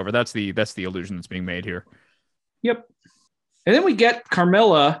crossover. That's the allusion that's being made here. Yep. And then we get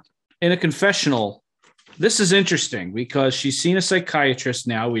Carmela in a confessional. This is interesting because she's seen a psychiatrist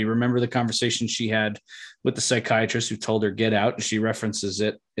now. We remember the conversation she had with the psychiatrist who told her get out, and she references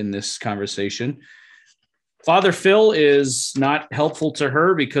it in this conversation. Father Phil is not helpful to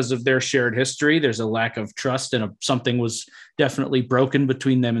her because of their shared history. There's a lack of trust, and something was definitely broken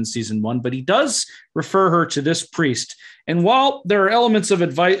between them in season 1. But he does refer her to this priest. And while there are elements of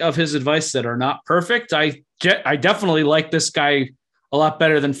his advice that are not perfect, I definitely like this guy a lot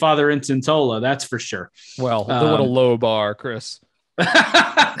better than Father Intantola. That's for sure. Well, what a low bar, Chris.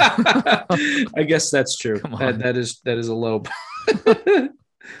 I guess that's true. That is a low bar.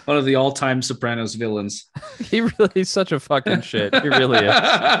 One of the all-time Sopranos villains. He really is such a fucking shit. He really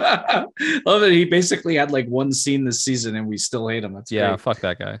is. Love it. He basically had like one scene this season and we still hate him. That's great. Fuck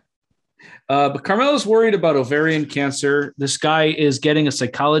that guy. But Carmela's worried about ovarian cancer. This guy is getting a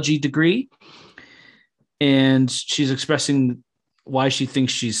psychology degree, and she's expressing why she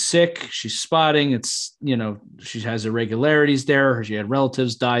thinks she's sick. She's spotting it's, she has irregularities there. She had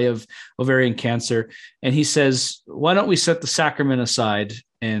relatives die of ovarian cancer. And he says, why don't we set the sacrament aside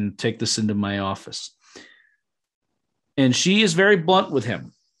and take this into my office? And she is very blunt with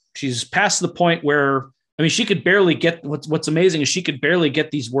him. She's past the point where, she could barely get what's amazing is she could barely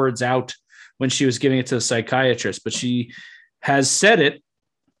get these words out when she was giving it to the psychiatrist, but she has said it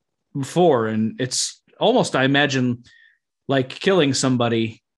before. And it's almost, I imagine, like killing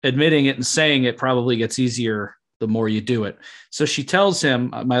somebody, admitting it and saying it probably gets easier the more you do it. So she tells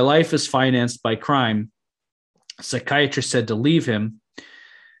him, my life is financed by crime. A psychiatrist said to leave him.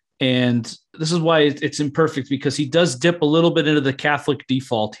 And this is why it's imperfect, because he does dip a little bit into the Catholic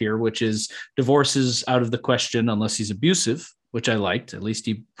default here, which is divorce is out of the question unless he's abusive, which I liked. At least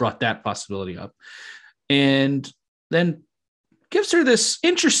he brought that possibility up. And then gives her this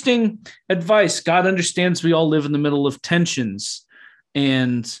interesting advice. God understands we all live in the middle of tensions,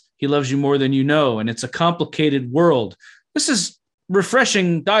 and he loves you more than you know. And it's a complicated world. This is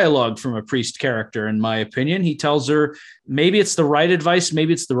refreshing dialogue from a priest character, in my opinion. He tells her maybe it's the right advice,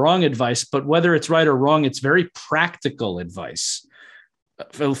 maybe it's the wrong advice, but whether it's right or wrong, it's very practical advice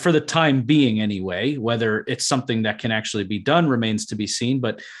for the time being anyway. Whether it's something that can actually be done remains to be seen,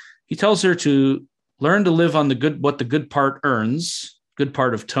 but he tells her to learn to live on what the good part earns, good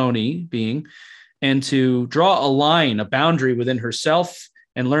part of Tony being, and to draw a line, a boundary within herself,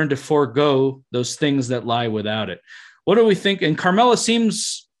 and learn to forego those things that lie without it. What do we think? And Carmela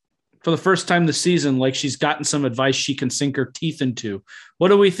seems, for the first time this season, like she's gotten some advice she can sink her teeth into. What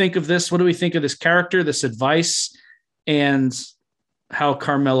do we think of this? What do we think of this character, this advice, and how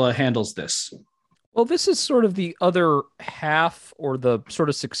Carmela handles this? Well, this is sort of the other half, or the sort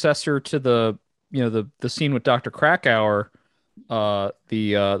of successor to the scene with Dr. Krakauer,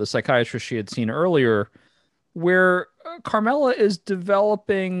 the psychiatrist she had seen earlier, where Carmela is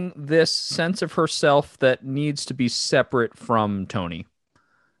developing this sense of herself that needs to be separate from Tony,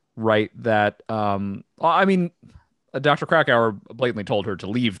 right? That, Dr. Krakauer blatantly told her to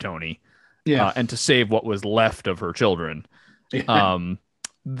leave Tony, and to save what was left of her children.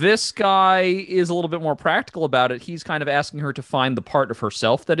 This guy is a little bit more practical about it. He's kind of asking her to find the part of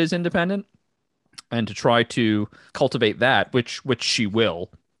herself that is independent, and to try to cultivate that, which she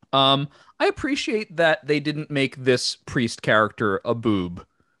will. I appreciate that they didn't make this priest character a boob.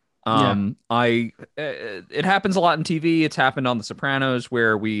 It happens a lot in TV. It's happened on The Sopranos,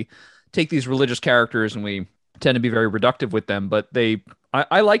 where we take these religious characters and we tend to be very reductive with them. But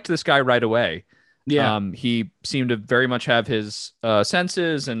I liked this guy right away. He seemed to very much have his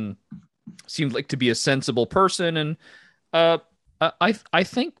senses, and seemed like to be a sensible person. And I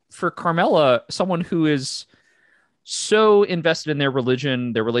think for Carmela, someone who is so invested in their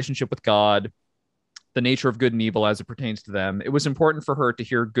religion, their relationship with God, the nature of good and evil as it pertains to them, it was important for her to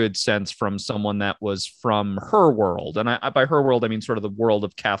hear good sense from someone that was from her world. And by her world, I mean sort of the world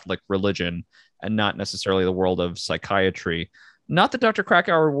of Catholic religion and not necessarily the world of psychiatry. Not that Dr.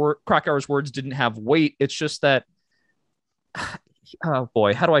 Krakauer's words didn't have weight. It's just that, oh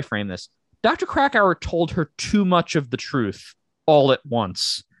boy, how do I frame this? Dr. Krakauer told her too much of the truth all at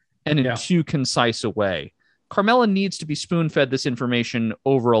once and in too concise a way. Carmela needs to be spoon-fed this information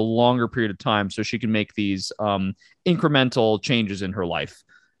over a longer period of time so she can make these incremental changes in her life.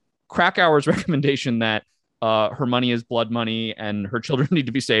 Krakauer's recommendation that her money is blood money and her children need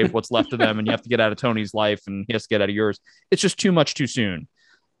to be saved, what's left of them, and you have to get out of Tony's life and he has to get out of yours, it's just too much too soon.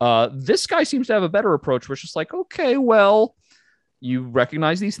 This guy seems to have a better approach, which is like, okay, well, you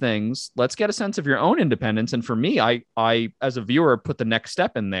recognize these things. Let's get a sense of your own independence. And for me, I as a viewer, put the next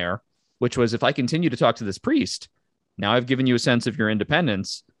step in there, which was if I continue to talk to this priest, now I've given you a sense of your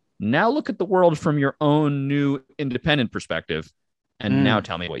independence. Now look at the world from your own new independent perspective. And now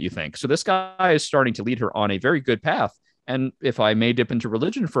tell me what you think. So this guy is starting to lead her on a very good path. And if I may dip into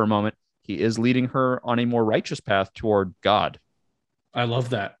religion for a moment, he is leading her on a more righteous path toward God. I love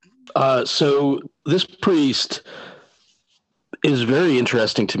that. So this priest is very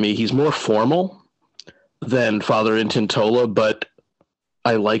interesting to me. He's more formal than Father Intintola, but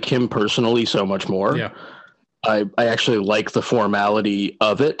I like him personally so much more. Yeah. I actually like the formality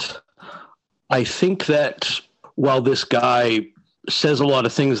of it. I think that while this guy says a lot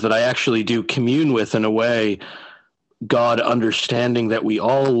of things that I actually do commune with in a way, God understanding that we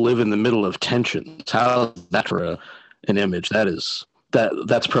all live in the middle of tensions. How's that for an image?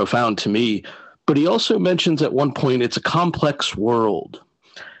 That's profound to me. But he also mentions at one point it's a complex world.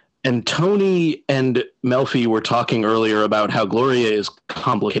 And Tony and Melfi were talking earlier about how Gloria is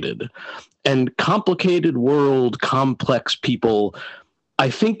complicated. And complicated world, complex people, I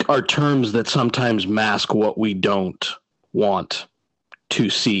think are terms that sometimes mask what we don't want to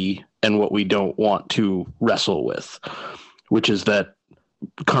see and what we don't want to wrestle with, which is that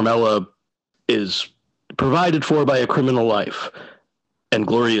Carmela is provided for by a criminal life and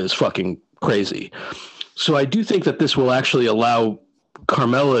Gloria is fucking crazy. So I do think that this will actually allow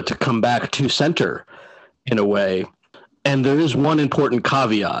Carmela to come back to center in a way. And there is one important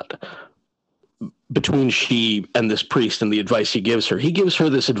caveat between she and this priest and the advice he gives her. He gives her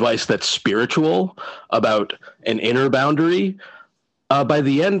this advice that's spiritual about an inner boundary. By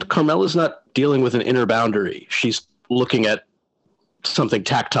the end, Carmela's not dealing with an inner boundary. She's looking at something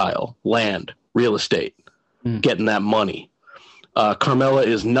tactile, land, real estate, getting that money. Carmela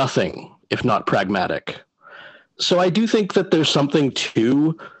is nothing if not pragmatic. So I do think that there's something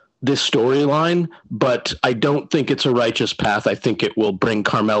to this storyline, but I don't think it's a righteous path. I think it will bring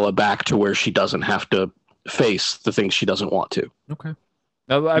Carmela back to where she doesn't have to face the things she doesn't want to. Okay.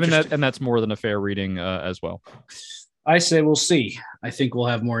 I mean, that's more than a fair reading as well. I say we'll see. I think we'll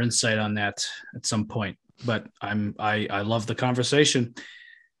have more insight on that at some point, but I love the conversation.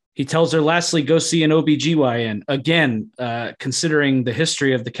 He tells her, lastly, go see an OBGYN. Again, considering the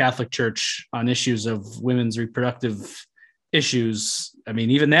history of the Catholic Church on issues of women's reproductive issues, I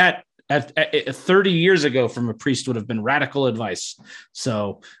mean, even that at 30 years ago from a priest would have been radical advice.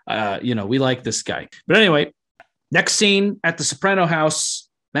 So, we like this guy. But anyway, next scene at the Soprano house,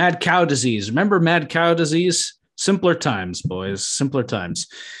 mad cow disease. Remember mad cow disease? Simpler times, boys, simpler times.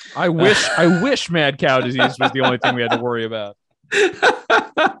 I wish mad cow disease was the only thing we had to worry about.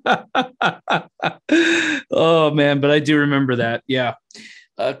 Oh man, but I do remember that. Yeah.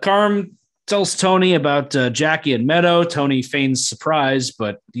 Carm tells Tony about Jackie and Meadow. Tony feigns surprise,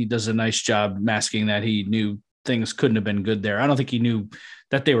 but he does a nice job masking that he knew things couldn't have been good there. I don't think he knew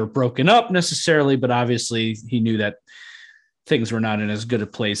that they were broken up necessarily, but obviously he knew that things were not in as good a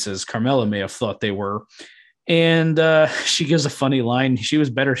place as Carmela may have thought they were. And she gives a funny line. She would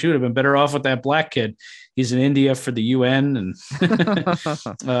have been better off with that black kid. He's in India for the UN, and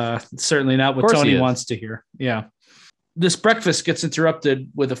certainly not what Tony wants to hear. Yeah. This breakfast gets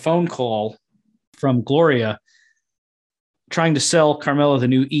interrupted with a phone call from Gloria trying to sell Carmela the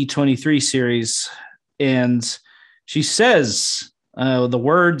new E23 series. And she says, the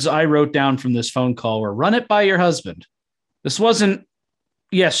words I wrote down from this phone call were, run it by your husband. This wasn't,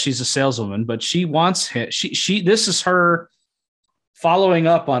 yes, she's a saleswoman, but she wants him. This is her following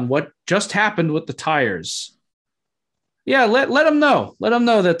up on what just happened with the tires. Yeah, let him know. Let him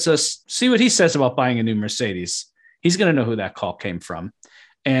know that see what he says about buying a new Mercedes. He's going to know who that call came from.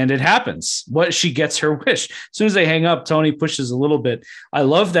 And it happens. What she gets her wish. As soon as they hang up, Tony pushes a little bit. I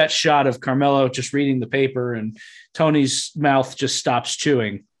love that shot of Carmelo just reading the paper and Tony's mouth just stops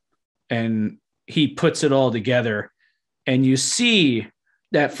chewing and he puts it all together. And you see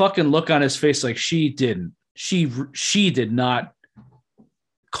that fucking look on his face like she didn't. She did not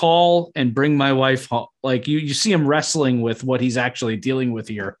call and bring my wife home. Like you see him wrestling with what he's actually dealing with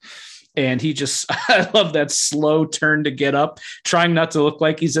here. And he just, I love that slow turn to get up, trying not to look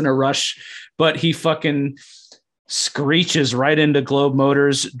like he's in a rush, but he fucking screeches right into Globe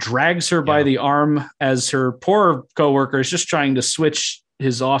Motors, drags her by the arm as her poor coworker is just trying to switch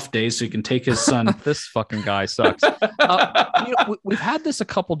his off day so he can take his son. This fucking guy sucks. We've had this a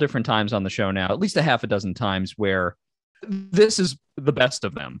couple different times on the show now, at least a half a dozen times, where this is the best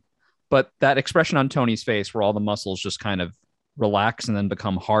of them. But that expression on Tony's face where all the muscles just kind of relax and then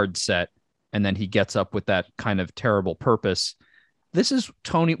become hard set, and then he gets up with that kind of terrible purpose. This is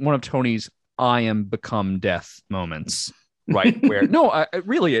one of Tony's I am become death moments, right? Where I'm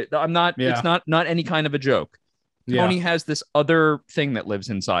not, it's not any kind of a joke. Tony has this other thing that lives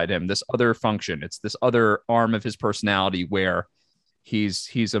inside him, this other function. It's this other arm of his personality where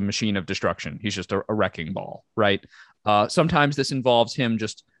he's a machine of destruction. He's just a wrecking ball, right? Sometimes this involves him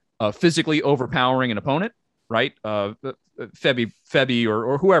just physically overpowering an opponent, right? Febby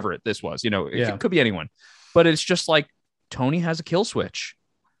or whoever this was, it could be anyone, but it's just like Tony has a kill switch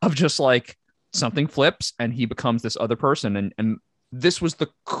of just like something flips and he becomes this other person. And this was the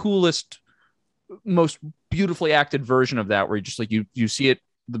coolest, most beautifully acted version of that, where you just like, you see it,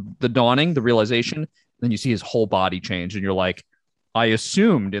 the dawning, the realization, then you see his whole body change. And you're like, I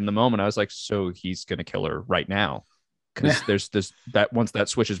assumed in the moment, I was like, so he's going to kill her right now. Cause there's this, that once that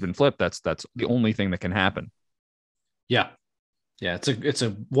switch has been flipped, that's the only thing that can happen. Yeah. Yeah. It's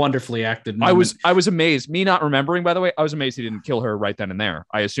a wonderfully acted moment. I was amazed. Me not remembering, by the way, I was amazed he didn't kill her right then and there.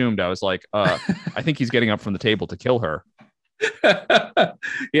 I assumed, I was like, I think he's getting up from the table to kill her.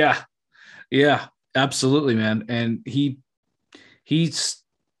 Yeah. Yeah, absolutely, man. And he's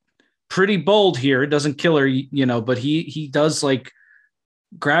pretty bold here. Doesn't kill her, but he does like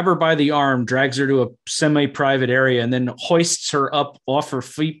grab her by the arm, drags her to a semi-private area, and then hoists her up off her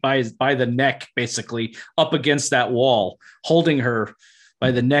feet by the neck, basically up against that wall, holding her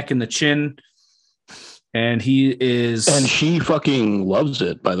by the neck and the chin. And she fucking loves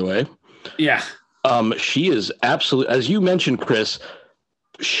it, by the way. Yeah. She is absolutely, as you mentioned, Chris,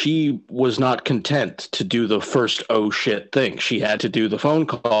 she was not content to do the first oh shit thing. She had to do the phone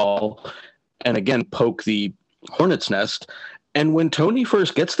call and again poke the hornet's nest. And when Tony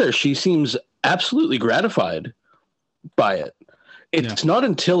first gets there, she seems absolutely gratified by it. It's not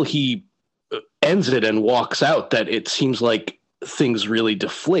until he ends it and walks out that it seems like things really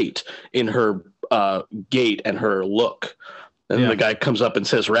deflate in her gait and her look. And the guy comes up and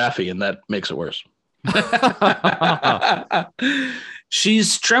says Raffi, and that makes it worse.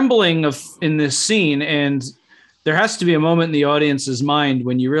 She's trembling in this scene, and there has to be a moment in the audience's mind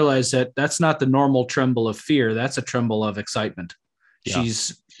when you realize that that's not the normal tremble of fear. That's a tremble of excitement. Yeah.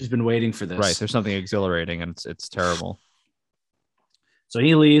 She's been waiting for this. Right. There's something exhilarating, and it's terrible. So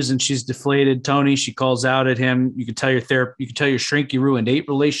he leaves, and she's deflated. Tony, she calls out at him. You can tell your shrink you ruined 8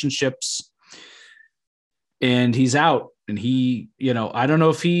 relationships, and he's out. And he, I don't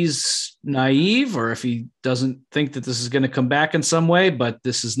know if he's naive or if he doesn't think that this is going to come back in some way, but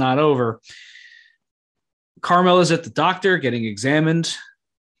this is not over. Carmela's at the doctor getting examined.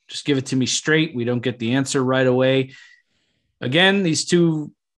 Just give it to me straight. We don't get the answer right away. Again, these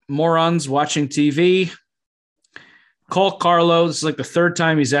two morons watching TV. Call Carlo. This is like the third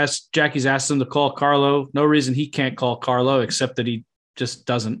time Jackie's asked him to call Carlo. No reason he can't call Carlo except that he just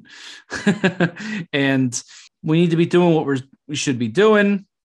doesn't. And we need to be doing what we should be doing.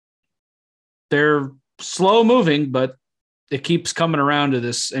 They're slow moving, but it keeps coming around to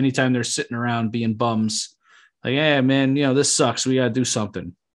this anytime they're sitting around being bums. Like, yeah, man, this sucks. We got to do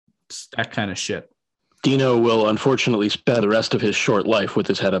something. It's that kind of shit. Dino will unfortunately spend the rest of his short life with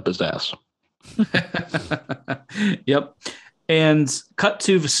his head up his ass. Yep. And cut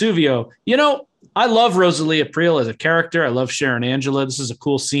to Vesuvio. I love Rosalie April as a character. I love Sharon Angela. This is a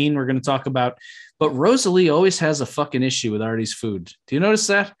cool scene we're going to talk about. But Rosalie always has a fucking issue with Artie's food. Do you notice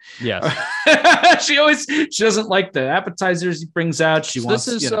that? Yes. she doesn't like the appetizers he brings out. This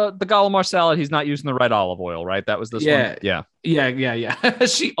is the Gallimard salad. He's not using the right olive oil, right? That was this one. Yeah. Yeah.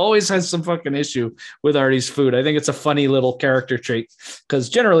 She always has some fucking issue with Artie's food. I think it's a funny little character trait because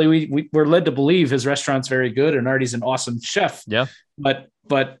generally we're led to believe his restaurant's very good and Artie's an awesome chef. Yeah.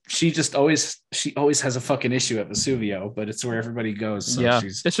 But she always has a fucking issue at Vesuvio, but it's where everybody goes. So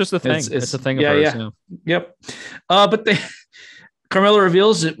it's just a thing. It's a thing of hers. Yeah. Yep. But Carmella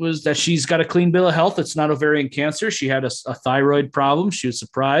reveals it was that she's got a clean bill of health. It's not ovarian cancer. She had a thyroid problem. She was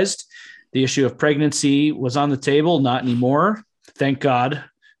surprised. The issue of pregnancy was on the table. Not anymore. Thank God.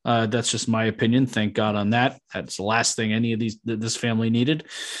 That's just my opinion. Thank God on that. That's the last thing any of this family needed.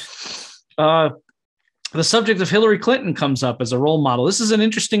 The subject of Hillary Clinton comes up as a role model. This is an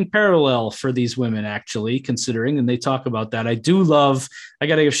interesting parallel for these women, actually, considering, and they talk about that. I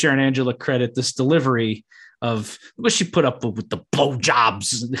got to give Sharon Angela credit, this delivery of what she put up with the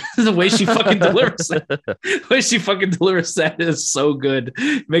blowjobs, the way she fucking delivers that. The way she fucking delivers that is so good.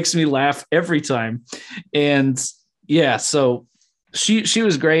 Makes me laugh every time. And yeah, so she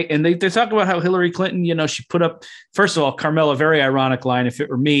was great. And they talk about how Hillary Clinton, she put up, first of all, Carmella, very ironic line. If it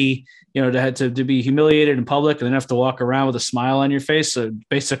were me, to be humiliated in public and then have to walk around with a smile on your face. So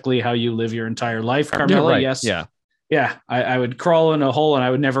basically how you live your entire life, Carmella. Yeah, right. Yes. Yeah. Yeah. I would crawl in a hole and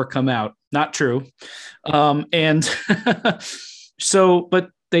I would never come out. Not true. And so, but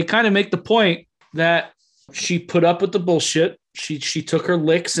they kind of make the point that she put up with the bullshit. She took her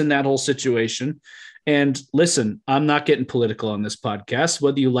licks in that whole situation. And listen, I'm not getting political on this podcast.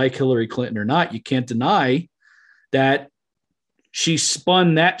 Whether you like Hillary Clinton or not, you can't deny that she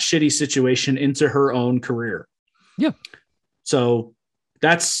spun that shitty situation into her own career. Yeah. So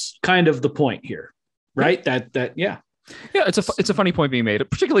that's kind of the point here, right? Yeah. Yeah. Yeah, it's a funny point being made,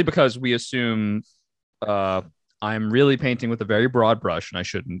 particularly because we assume I'm really painting with a very broad brush, and I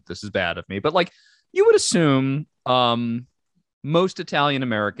shouldn't. This is bad of me, but like you would assume most Italian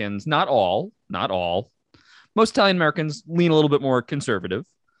Americans, not all, most Italian Americans lean a little bit more conservative.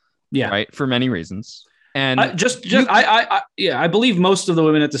 Yeah, right, for many reasons. And I believe most of the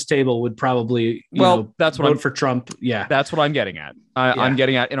women at this table would probably that's what vote for Trump. Yeah, that's what I'm getting at. I'm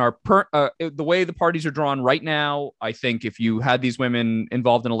getting at in our the way the parties are drawn right now. I think if you had these women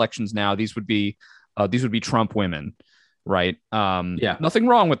involved in elections now, these would be Trump women, right? Nothing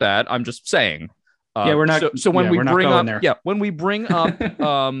wrong with that. I'm just saying. We're not. So when we bring up there. When we bring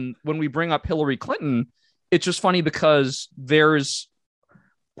up Hillary Clinton, it's just funny because there's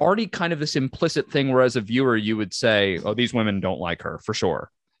already kind of this implicit thing where as a viewer you would say, oh, these women don't like her for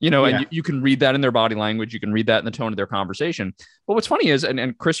sure, and you can read that in their body language, you can read that in the tone of their conversation. But what's funny is,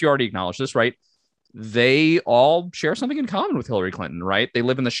 and Chris, you already acknowledged this, right, they all share something in common with Hillary Clinton, right? They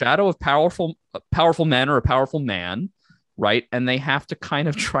live in the shadow of powerful men or a powerful man, right? And they have to kind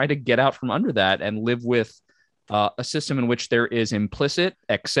of try to get out from under that and live with a system in which there is implicit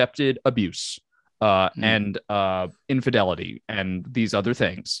accepted abuse and infidelity and these other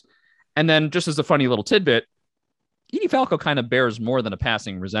things. And then just as a funny little tidbit, Edie Falco kind of bears more than a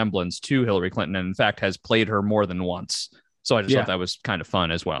passing resemblance to Hillary Clinton, and in fact has played her more than once. So I just thought that was kind of fun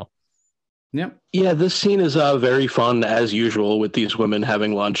as well. Yep. Yeah, this scene is very fun as usual with these women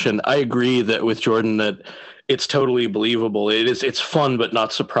having lunch. And I agree that with Jordan that it's totally believable. It's fun, but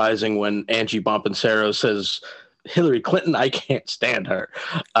not surprising when Angie Bompancero says, Hillary Clinton, I can't stand her.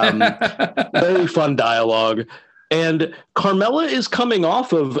 Very fun dialogue. And Carmella is coming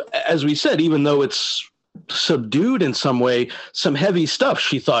off of, as we said, even though it's subdued in some way, some heavy stuff.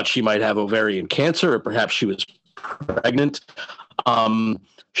 She thought she might have ovarian cancer, or perhaps she was pregnant.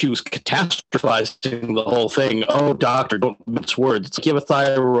 She was catastrophizing the whole thing. Oh, doctor, don't mince words. It's like you have a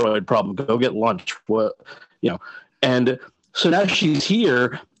thyroid problem. Go get lunch. And so now she's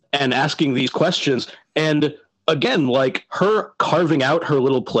here and asking these questions. And again, like her carving out her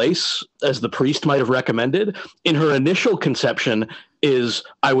little place, as the priest might have recommended, in her initial conception is,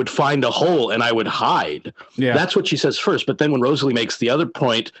 I would find a hole and I would hide. Yeah. That's what she says first. But then when Rosalie makes the other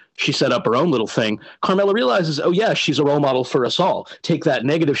point, she set up her own little thing. Carmella realizes, oh yeah, she's a role model for us all. Take that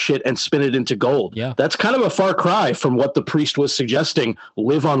negative shit and spin it into gold. Yeah. That's kind of a far cry from what the priest was suggesting.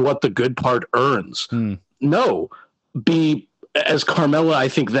 Live on what the good part earns. No, be, as Carmella I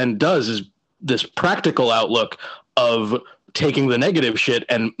think then does, is this practical outlook of taking the negative shit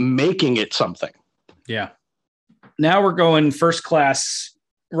and making it something. Yeah. Now we're going first class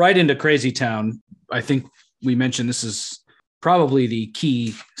right into Crazy Town. I think we mentioned this is probably the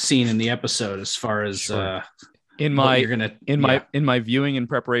key scene in the episode as far as in my viewing in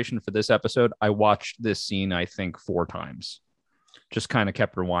preparation for this episode, I watched this scene I think 4 times. Just kind of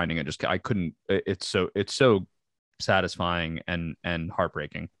kept rewinding it. I couldn't. It's so satisfying and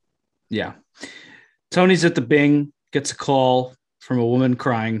heartbreaking. Yeah. Tony's at the Bing, gets a call from a woman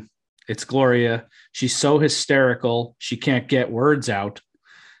crying. It's Gloria. She's so hysterical, she can't get words out.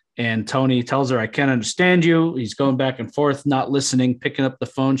 And Tony tells her, I can't understand you. He's going back and forth, not listening, picking up the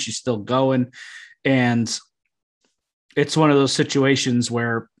phone. She's still going. And it's one of those situations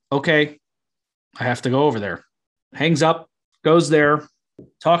where, okay, I have to go over there. Hangs up, goes there,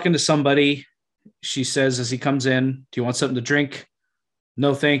 talking to somebody. She says, as he comes in, do you want something to drink?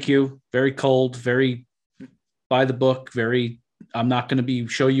 No, thank you. Very cold, very by the book, very, I'm not going to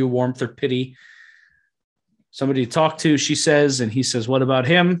show you warmth or pity. Somebody to talk to, she says, and he says, what about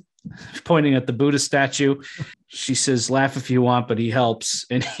him? Pointing at the Buddha statue. She says, laugh if you want, but he helps.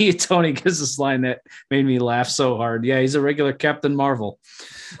 And Tony gives this line that made me laugh so hard. Yeah, he's a regular Captain Marvel.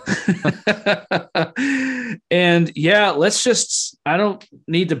 And yeah, I don't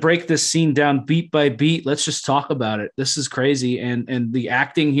need to break this scene down beat by beat. Let's just talk about it. This is crazy. And the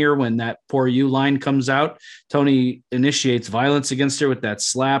acting here, when that poor you line comes out, Tony initiates violence against her with that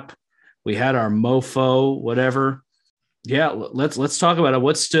slap. We had our mofo, whatever. Yeah, let's talk about it.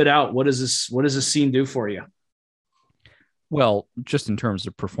 What stood out? What does this scene do for you? Well, just in terms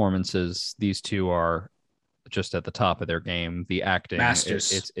of performances, these two are just at the top of their game. The acting,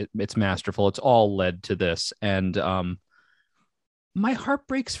 masters. It's masterful. It's all led to this, and my heart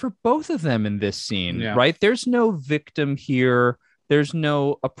breaks for both of them in this scene. Yeah. Right? There's no victim here. There's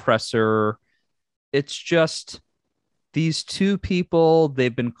no oppressor. It's just these two people.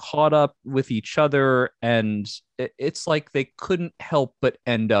 They've been caught up with each other, and it's like they couldn't help but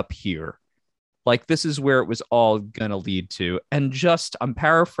end up here. Like, this is where it was all gonna lead to. And just, I'm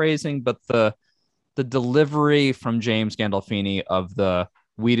paraphrasing, but the delivery from James Gandolfini of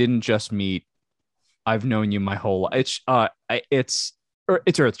we didn't just meet, I've known you my whole life. It's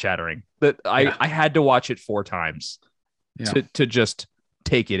earth-shattering. I had to watch it 4 times to just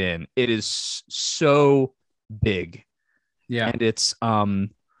take it in. It is so big. Yeah. And it's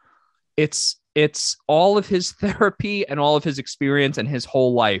all of his therapy and all of his experience, and his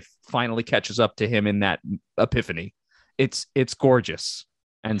whole life finally catches up to him in that epiphany. It's gorgeous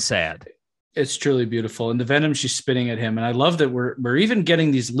and sad. It's truly beautiful. And the venom she's spitting at him. And I love that we're even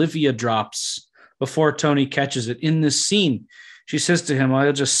getting these Livia drops before Tony catches it in this scene. She says to him,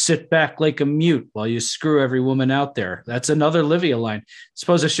 I'll just sit back like a mute while you screw every woman out there. That's another Livia line.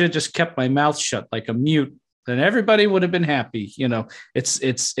 Suppose I should have just kept my mouth shut like a mute. Then everybody would have been happy. You know,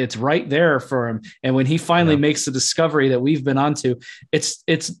 it's right there for him. And when he finally makes the discovery that we've been onto, it's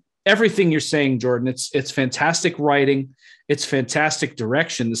everything you're saying, Jordan. It's fantastic writing. It's fantastic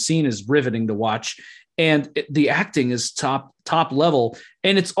direction. The scene is riveting to watch, and the acting is top level.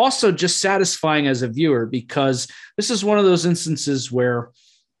 And it's also just satisfying as a viewer, because this is one of those instances where,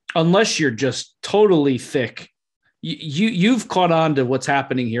 unless you're just totally thick, you've caught on to what's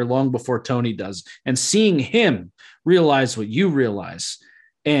happening here long before Tony does, and seeing him realize what you realize,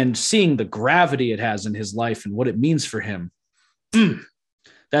 and seeing the gravity it has in his life and what it means for him.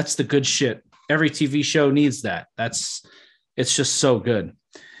 That's the good shit. Every TV show needs that. It's just so good.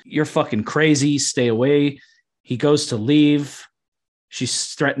 You're fucking crazy. Stay away. He goes to leave. She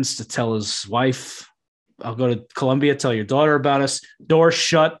threatens to tell his wife, I'll go to Columbia, tell your daughter about us. Door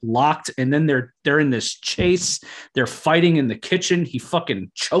shut, locked. And then they're in this chase. They're fighting in the kitchen. He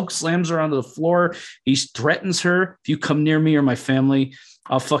fucking choke slams her onto the floor. He threatens her. If you come near me or my family,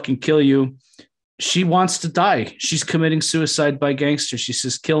 I'll fucking kill you. She wants to die. She's committing suicide by gangster. She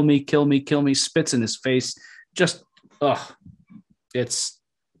says, kill me, kill me, kill me, spits in his face. Just, it's,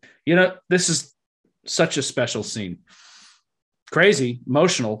 this is such a special scene. Crazy,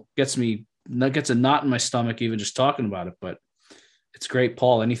 emotional, gets a knot in my stomach even just talking about it, but it's great.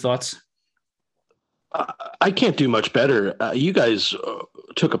 Paul, any thoughts? I can't do much better. You guys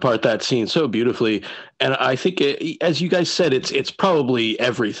took apart that scene so beautifully, and I think, as you guys said, it's probably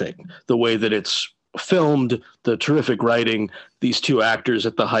everything. The way that it's filmed, the terrific writing, these two actors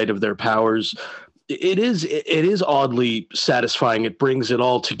at the height of their powers. It is oddly satisfying. It brings it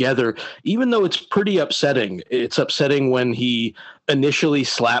all together, even though it's pretty upsetting. It's upsetting when he initially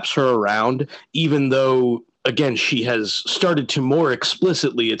slaps her around, even though, again, she has started to more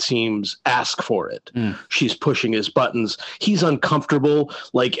explicitly, it seems, ask for it. She's pushing his buttons. He's uncomfortable.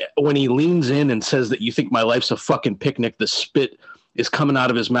 Like, when he leans in and says that you think my life's a fucking picnic, the spit is coming out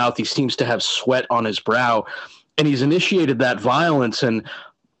of his mouth. He seems to have sweat on his brow, and he's initiated that violence. And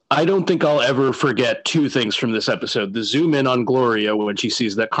I don't think I'll ever forget 2 things from this episode: the zoom in on Gloria when she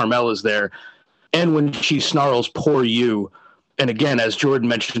sees that Carmela's there, and when she snarls, poor you. And again, as Jordan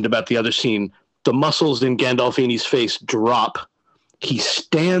mentioned about the other scene, the muscles in Gandolfini's face drop. He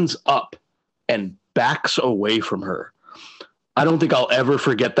stands up and backs away from her. I don't think I'll ever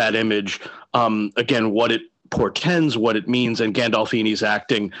forget that image. Again, what it portends, what it means, and Gandolfini's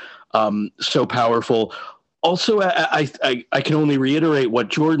acting, so powerful. Also, I can only reiterate what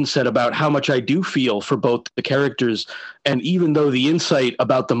Jordan said about how much I do feel for both the characters. And even though the insight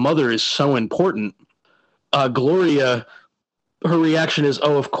about the mother is so important, Gloria, her reaction is,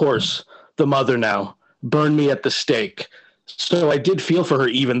 oh, of course, the mother now. Burn me at the stake. So I did feel for her,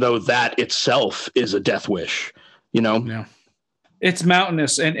 even though that itself is a death wish, Yeah. It's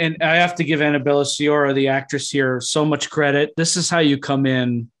mountainous. And I have to give Annabella Sciorra, the actress here, so much credit. This is how you come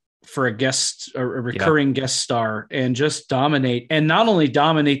in for a recurring guest star and just dominate, and not only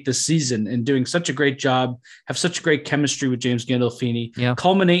dominate the season and doing such a great job, have such great chemistry with James Gandolfini,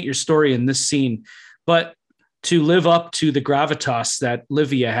 culminate your story in this scene, but to live up to the gravitas that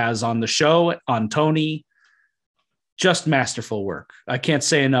Livia has on the show, on Tony, just masterful work. I can't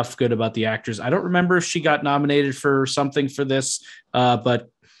say enough good about the actors. I don't remember if she got nominated for something for this, but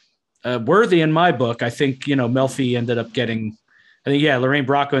worthy in my book. I think, Melfi ended up getting, Lorraine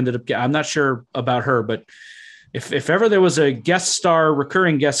Bracco ended up getting, I'm not sure about her, but if ever there was a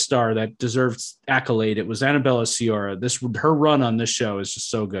recurring guest star that deserved accolade, it was Annabella Sciorra. Her run on this show is just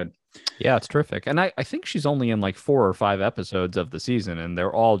so good. Yeah, it's terrific. And I think she's only in like 4 or 5 episodes of the season, and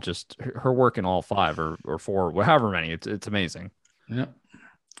they're all just her work in all 5 or 4, however many. It's amazing. Yeah.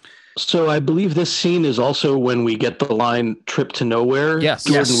 So I believe this scene is also when we get the line "trip to nowhere." Yes.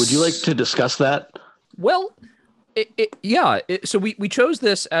 Jordan, would you like to discuss that? Well, so we chose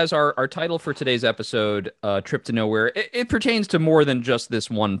this as our title for today's episode, Trip to Nowhere. It pertains to more than just this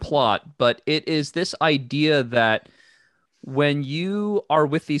one plot, but it is this idea that when you are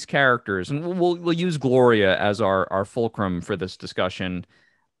with these characters, and we'll use Gloria as our fulcrum for this discussion,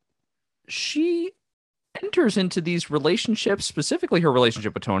 she enters into these relationships, specifically her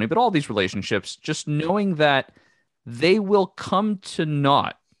relationship with Tony, but all these relationships, just knowing that they will come to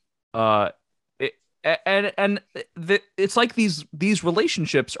naught. It's like these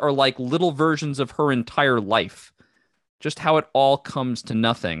relationships are like little versions of her entire life, just how it all comes to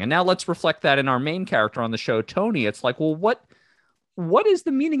nothing. And now let's reflect that in our main character on the show, Tony. It's like, well, what is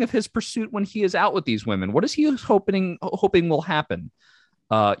the meaning of his pursuit when he is out with these women? What is he hoping will happen?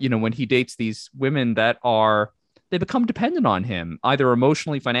 When he dates these women they become dependent on him, either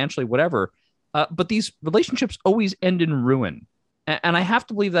emotionally, financially, whatever. But these relationships always end in ruin. And I have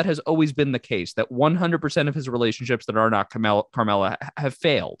to believe that has always been the case, that 100% of his relationships that are not Carmela have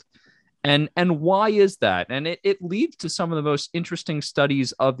failed. And why is that? And it leads to some of the most interesting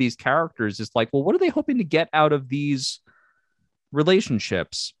studies of these characters. Is like, well, what are they hoping to get out of these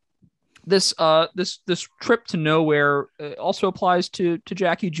relationships? This trip to nowhere also applies to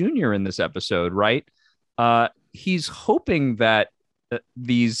Jackie Jr. in this episode, right? He's hoping that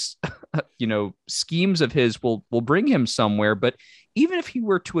these schemes of his will bring him somewhere, but even if he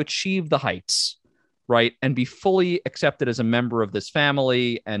were to achieve the heights, right, and be fully accepted as a member of this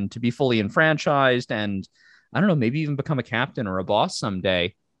family and to be fully enfranchised and, I don't know, maybe even become a captain or a boss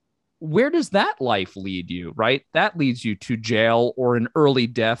someday, where does that life lead you, right? That leads you to jail or an early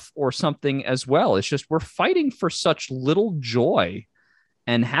death or something as well. It's just we're fighting for such little joy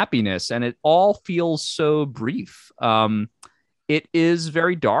and happiness, and it all feels so brief. It is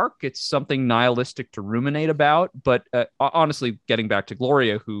very dark. It's something nihilistic to ruminate about. But honestly, getting back to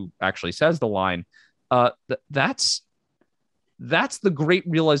Gloria, who actually says the line, that's the great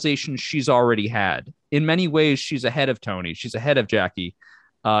realization she's already had. In many ways, she's ahead of Tony. She's ahead of Jackie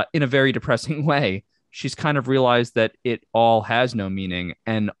in a very depressing way. She's kind of realized that it all has no meaning.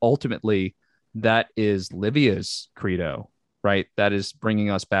 And ultimately, that is Livia's credo, right? That is bringing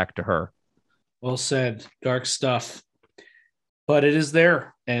us back to her. Well said. Dark stuff. But it is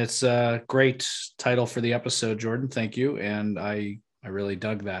there. And it's a great title for the episode, Jordan. Thank you. And I really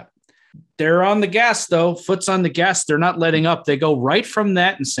dug that. They're on the gas, though. Foot's on the gas. They're not letting up. They go right from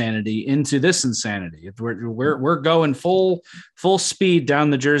that insanity into this insanity. We're going full speed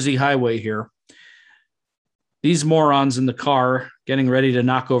down the Jersey highway here. These morons in the car getting ready to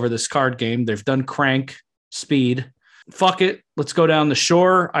knock over this card game. They've done crank, speed. Fuck it. Let's go down the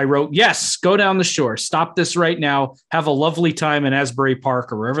shore. I wrote, yes, go down the shore. Stop this right now. Have a lovely time in Asbury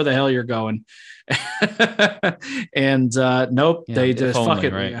Park or wherever the hell you're going. And nope, they just fuck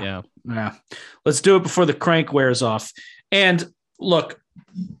it. Right? Yeah. Let's do it before the crank wears off. And look,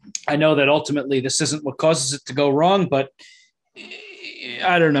 I know that ultimately this isn't what causes it to go wrong, but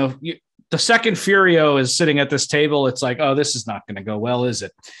I don't know. The second Furio is sitting at this table, it's like, oh, this is not going to go well, is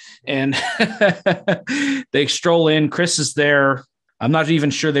it? And they stroll in. Chris is there. I'm not even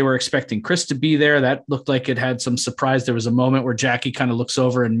sure they were expecting Chris to be there. That looked like it had some surprise. There was a moment where Jackie kind of looks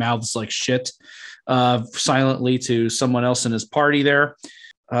over and mouths like shit silently to someone else in his party there.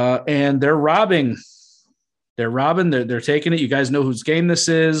 And they're robbing. They're taking it. You guys know whose game this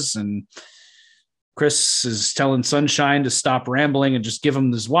is. And Chris is telling Sunshine to stop rambling and just give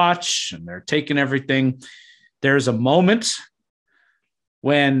him his watch. And they're taking everything. There's a moment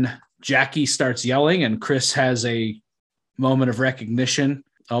when Jackie starts yelling and Chris has a moment of recognition.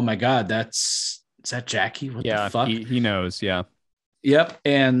 Oh my God, is that Jackie? What the fuck? He knows. Yeah. Yep.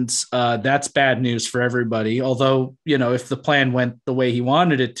 And that's bad news for everybody. Although, if the plan went the way he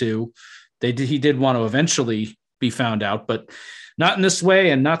wanted it to, he did want to eventually be found out, but not in this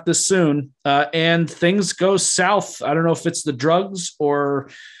way and not this soon. And things go south. I don't know if it's the drugs or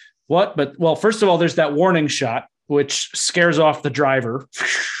what, but well, first of all, there's that warning shot, which scares off the driver,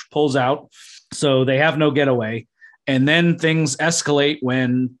 pulls out. So they have no getaway. And then things escalate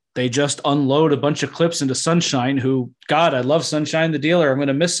when they just unload a bunch of clips into Sunshine, who, God, I love Sunshine, the dealer. I'm going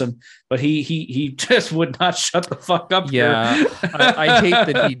to miss him. But he just would not shut the fuck up. Yeah. I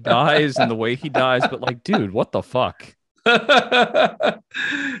hate that he dies and the way he dies, but like, dude, what the fuck? Yep.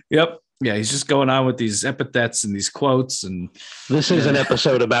 Yeah, he's just going on with these epithets and these quotes. And this is an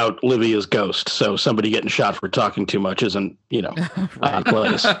episode about Livia's ghost. So somebody getting shot for talking too much isn't, out of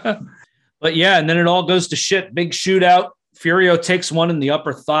place. But yeah, and then it all goes to shit. Big shootout. Furio takes one in the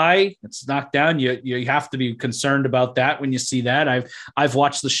upper thigh. It's knocked down. You have to be concerned about that when you see that. I've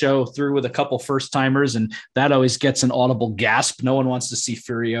watched the show through with a couple first timers, and that always gets an audible gasp. No one wants to see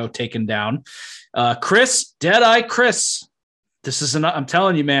Furio taken down. Chris, Deadeye Chris. I'm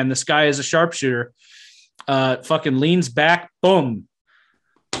telling you, man, this guy is a sharpshooter. Fucking leans back. Boom.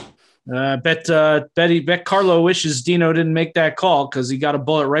 Bet Carlo wishes Dino didn't make that call because he got a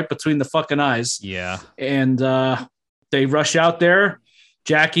bullet right between the fucking eyes. Yeah. And they rush out there.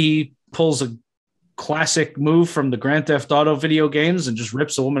 Jackie pulls a classic move from the Grand Theft Auto video games and just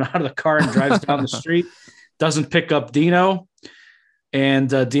rips a woman out of the car and drives down the street. Doesn't pick up Dino. And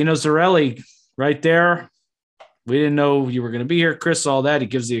Dino Zarelli right there. We didn't know you were going to be here, Chris, all that. He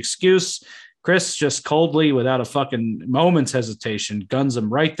gives the excuse. Chris just coldly, without a fucking moment's hesitation, guns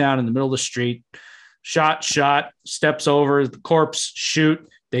him right down in the middle of the street. Shot, steps over the corpse, shoot.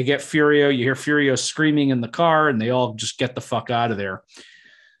 They get Furio. You hear Furio screaming in the car, and they all just get the fuck out of there.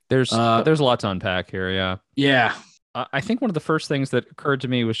 There's a lot to unpack here, yeah. Yeah. I think one of the first things that occurred to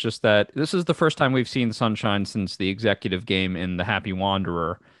me was just that this is the first time we've seen Sunshine since the executive game in The Happy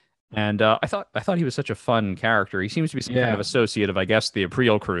Wanderer. And I thought he was such a fun character. He seems to be some kind of associate of, I guess, the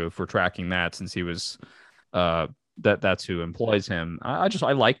April crew, if we're tracking that, since he was that's who employs him.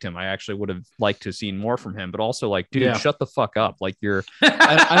 I liked him. I actually would have liked to have seen more from him, but also like, dude, shut the fuck up. Like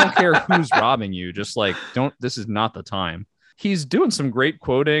I don't care who's robbing you. Just like, this is not the time. He's doing some great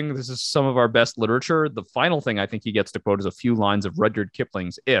quoting. This is some of our best literature. The final thing I think he gets to quote is a few lines of Rudyard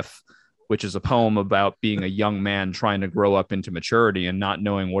Kipling's If, which is a poem about being a young man trying to grow up into maturity and not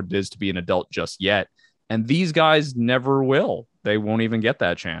knowing what it is to be an adult just yet. And these guys never will. They won't even get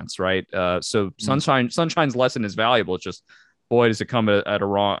that chance, right? So Sunshine's lesson is valuable. It's just, boy, does it come at a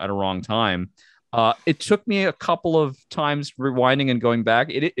wrong time. It took me a couple of times rewinding and going back.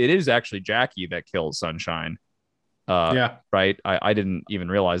 It is actually Jackie that kills Sunshine. Right. I didn't even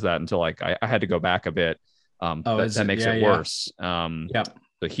realize that until I had to go back a bit. That makes it worse.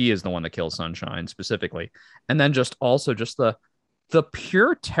 So he is the one that kills Sunshine specifically. And then just the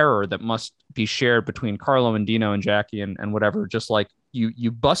pure terror that must be shared between Carlo and Dino and Jackie and whatever. Just like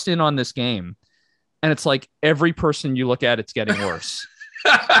you bust in on this game and it's like every person you look at, it's getting worse.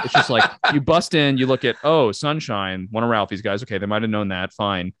 It's just like you bust in, you look at, oh, Sunshine, one of Ralphie's guys. Okay, they might have known that.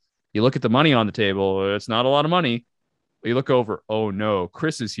 Fine. You look at the money on the table. It's not a lot of money. You look over. Oh, no,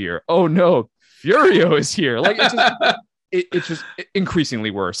 Chris is here. Oh, no, Furio is here. Like it's just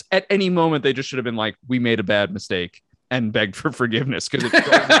increasingly worse. At any moment, they just should have been like, we made a bad mistake and begged for forgiveness because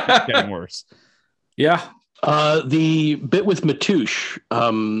it's getting worse. Yeah. The bit with Matouche,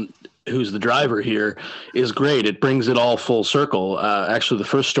 who's the driver here, is great. It brings it all full circle. Actually, the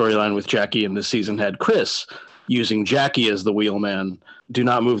first storyline with Jackie in this season had Chris using Jackie as the wheelman. Do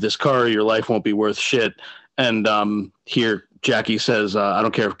not move this car. Your life won't be worth shit. And here Jackie says, I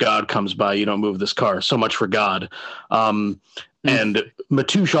don't care if God comes by, you don't move this car. So much for God. And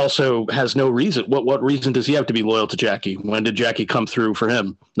Matouche also has no reason. What reason does he have to be loyal to Jackie? When did Jackie come through for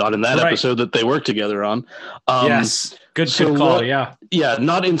him? Not in that episode that they worked together on. Yes. Good call. Yeah. Yeah.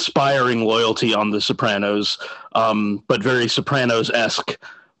 Not inspiring loyalty on The Sopranos, but very Sopranos-esque,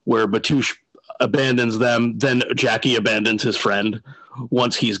 where Matouche abandons them. Then Jackie abandons his friend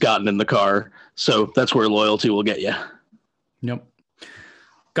once he's gotten in the car. So that's where loyalty will get you. Yep.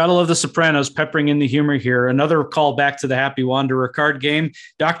 Gotta love The Sopranos peppering in the humor here. Another call back to the Happy Wanderer card game.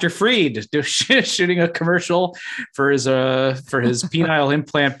 Dr. Freed shooting a commercial for his penile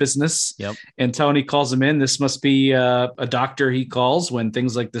implant business. Yep. And Tony calls him in. This must be a doctor he calls when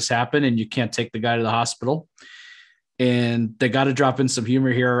things like this happen and you can't take the guy to the hospital. And they got to drop in some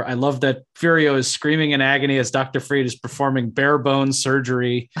humor here. I love that Furio is screaming in agony as Dr. Freed is performing bare bones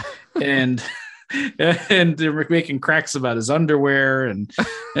surgery and they're making cracks about his underwear and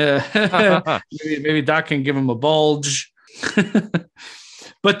maybe Doc can give him a bulge.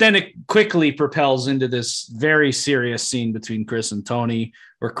 But then it quickly propels into this very serious scene between Chris and Tony,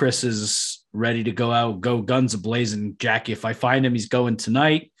 where Chris is ready to go out, go guns a-blazing. Jackie, if I find him, he's going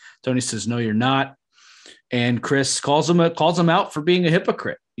tonight. Tony says, no, you're not. And Chris calls him out for being a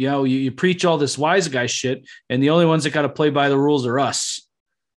hypocrite. You know, you preach all this wise guy shit, and the only ones that got to play by the rules are us.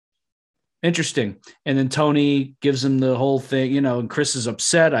 Interesting. And then Tony gives him the whole thing, you know, and Chris is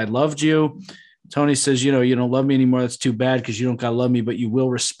upset. I loved you. Tony says, you know, you don't love me anymore. That's too bad because you don't got to love me, but you will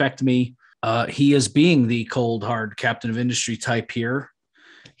respect me. He is being the cold, hard captain of industry type here.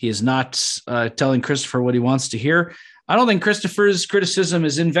 He is not telling Christopher what he wants to hear. I don't think Christopher's criticism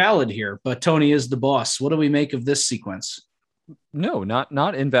is invalid here, but Tony is the boss. What do we make of this sequence? No,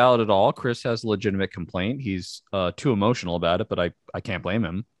 not invalid at all. Chris has a legitimate complaint. He's too emotional about it, but I can't blame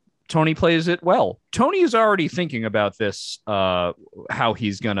him. Tony plays it well. Tony is already thinking about this, how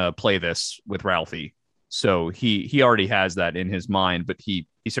he's going to play this with Ralphie. So he already has that in his mind, but he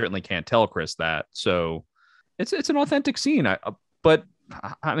certainly can't tell Chris that. So it's an authentic scene. But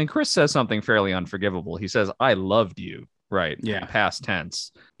I mean, Chris says something fairly unforgivable. He says, I loved you. Right. Yeah. Past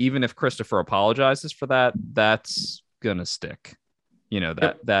tense. Even if Christopher apologizes for that, that's going to stick. You know,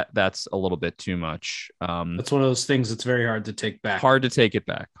 that's a little bit too much. That's one of those things that's very hard to take back. Hard to take it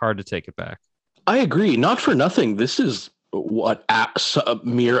back. I agree. Not for nothing. This is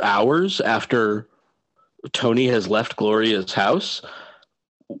mere hours after Tony has left Gloria's house.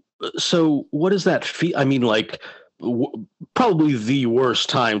 So what does that feel? I mean, like, probably the worst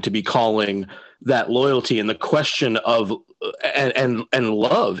time to be calling that loyalty and the question of and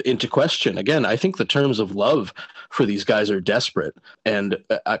love into question. Again, I think the terms of love for these guys are desperate. And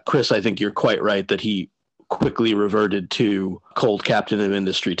Chris, I think you're quite right that he quickly reverted to cold captain of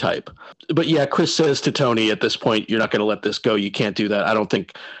industry type. But yeah, Chris says to Tony at this point, you're not going to let this go. You can't do that. I don't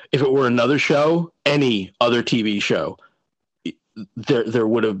think if it were another show, any other TV show, there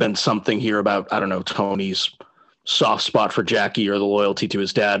would have been something here about, I don't know, Tony's soft spot for Jackie or the loyalty to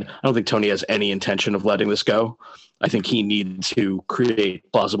his dad. I don't think Tony has any intention of letting this go. I think he needs to create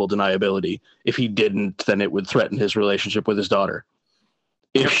plausible deniability. If he didn't, then it would threaten his relationship with his daughter.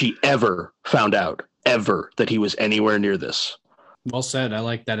 If she ever found out, that he was anywhere near this. Well said. I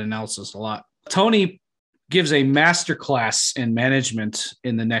like that analysis a lot. Tony gives a masterclass in management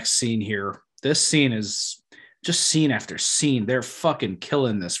in the next scene here. This scene is just scene after scene. They're fucking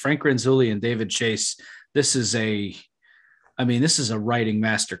killing this. Frank Renzulli and David Chase. This is a writing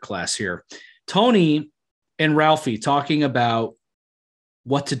masterclass here. Tony and Ralphie talking about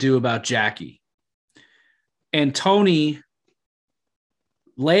what to do about Jackie. And Tony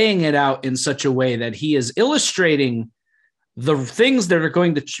laying it out in such a way that he is illustrating the things that are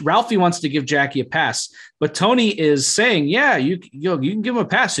going to, Ralphie wants to give Jackie a pass, but Tony is saying, yeah, you can give him a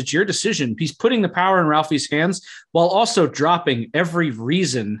pass. It's your decision. He's putting the power in Ralphie's hands while also dropping every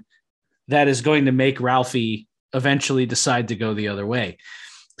reason that is going to make Ralphie eventually decide to go the other way.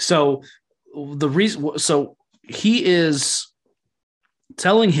 So he is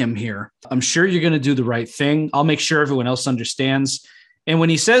telling him here, I'm sure you're going to do the right thing. I'll make sure everyone else understands. And when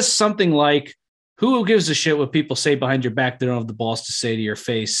he says something like, who gives a shit what people say behind your back? They don't have the balls to say to your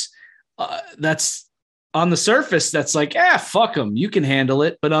face. That's on the surface. That's like, fuck them. You can handle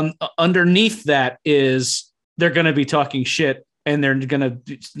it. But underneath that is they're going to be talking shit and they're going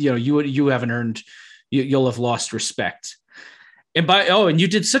to, you haven't earned, you'll have lost respect. And you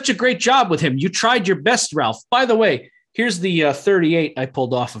did such a great job with him. You tried your best, Ralph. By the way, here's the 38 I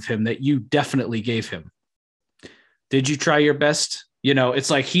pulled off of him that you definitely gave him. Did you try your best? It's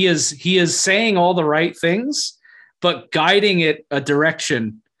like he is saying all the right things, but guiding it a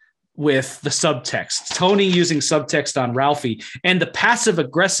direction with the subtext. Tony using subtext on Ralphie and the passive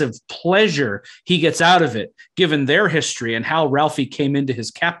aggressive pleasure he gets out of it, given their history and how Ralphie came into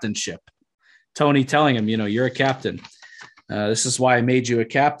his captainship. Tony telling him, you're a captain. This is why I made you a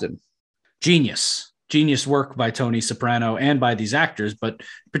captain. Genius work by Tony Soprano and by these actors, but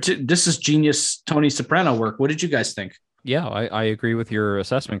this is genius Tony Soprano work. What did you guys think? Yeah, I agree with your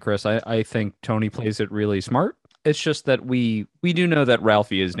assessment, Chris. I think Tony plays it really smart. It's just that we do know that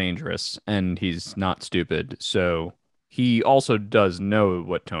Ralphie is dangerous and he's not stupid. So he also does know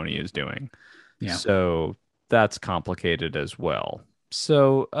what Tony is doing. Yeah. So that's complicated as well.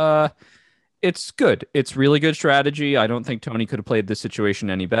 So it's good. It's really good strategy. I don't think Tony could have played this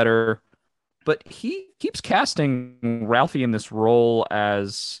situation any better. But he keeps casting Ralphie in this role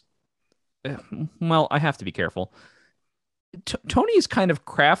as, well, I have to be careful. Tony is kind of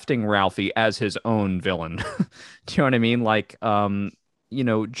crafting Ralphie as his own villain. Do you know what I mean? Like,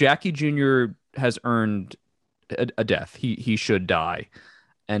 Jackie Jr. has earned a death. He should die.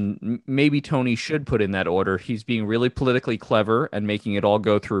 maybe Tony should put in that order. He's being really politically clever and making it all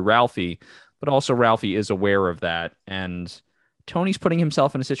go through Ralphie, but also Ralphie is aware of that. And Tony's putting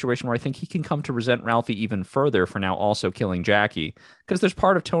himself in a situation where I think he can come to resent Ralphie even further for now also killing Jackie, because there's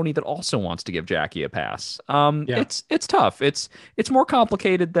part of Tony that also wants to give Jackie a pass. It's tough. It's more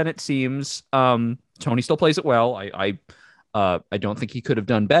complicated than it seems. Tony still plays it well. I don't think he could have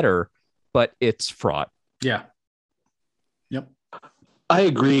done better, but it's fraught. Yeah. Yep. I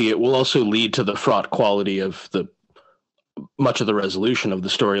agree. It will also lead to the fraught quality of much of the resolution of the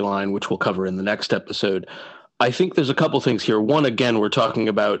storyline, which we'll cover in the next episode. I think there's a couple things here. One, again, we're talking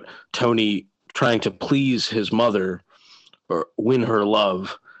about Tony trying to please his mother or win her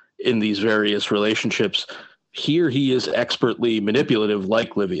love in these various relationships. Here he is expertly manipulative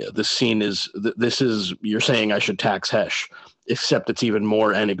like Livia. This scene is, you're saying I should tax Hesh, except it's even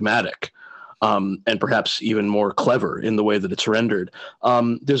more enigmatic and perhaps even more clever in the way that it's rendered.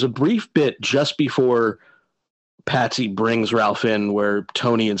 There's a brief bit just before Patsy brings Ralph in where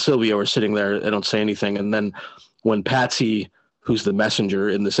Tony and Silvio are sitting there. They don't say anything. And then when Patsy, who's the messenger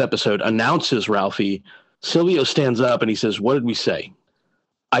in this episode, announces Ralphie, Silvio stands up and he says, "What did we say?"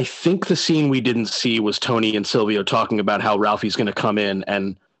 I think the scene we didn't see was Tony and Silvio talking about how Ralphie's going to come in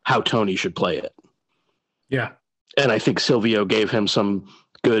and how Tony should play it. Yeah. And I think Silvio gave him some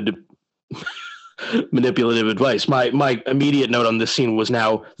good manipulative advice. My immediate note on this scene was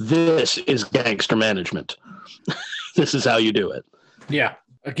now, this is gangster management. This is how you do it. Yeah.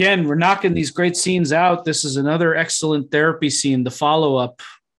 Again, we're knocking these great scenes out. This is another excellent therapy scene. The follow-up,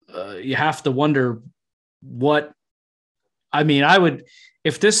 you have to wonder I would,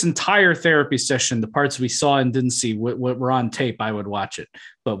 if this entire therapy session, the parts we saw and didn't see, what were on tape, I would watch it.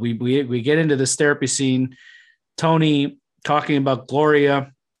 But we get into this therapy scene, Tony talking about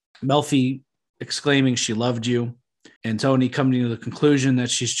Gloria, Melfi exclaiming she loved you, and Tony coming to the conclusion that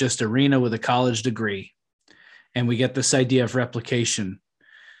she's just Irina with a college degree. And we get this idea of replication.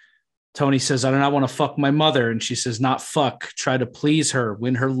 Tony says, "I do not want to fuck my mother." And she says, "Not fuck, try to please her,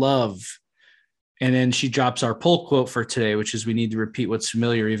 win her love." And then she drops our pull quote for today, which is, "We need to repeat what's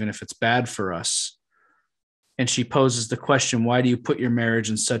familiar, even if it's bad for us." And she poses the question, "Why do you put your marriage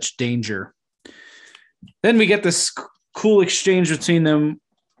in such danger?" Then we get this cool exchange between them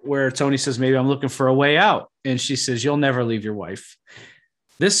where Tony says, "Maybe I'm looking for a way out." And she says, "You'll never leave your wife."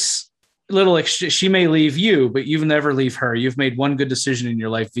 This little exchange, she may leave you, but you've never leave her. You've made one good decision in your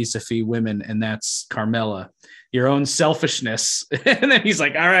life vis-a-vis women, and that's Carmela, your own selfishness. And then he's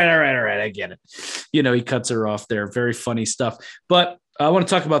like, all right, I get it. He cuts her off there. Very funny stuff. But I want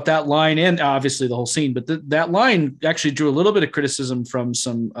to talk about that line and obviously the whole scene, but that line actually drew a little bit of criticism from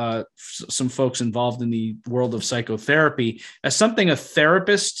some folks involved in the world of psychotherapy as something a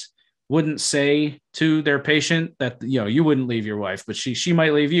therapist wouldn't say to their patient, that you wouldn't leave your wife, but she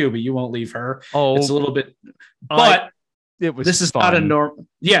might leave you, but you won't leave her. It's a little bit, but this is not a normal.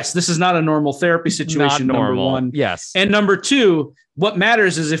 Yes, this is not a normal therapy situation. Number one, yes, and number two, what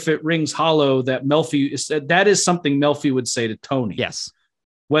matters is if it rings hollow that that is something Melfi would say to Tony. Yes,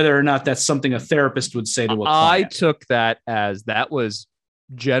 whether or not that's something a therapist would say to a client. I took that as that was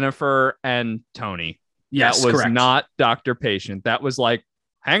Jennifer and Tony. Yes, that was correct. Not Dr. Patient. That was like,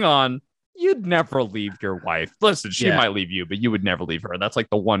 hang on, you'd never leave your wife. Listen, she might leave you, but you would never leave her. That's like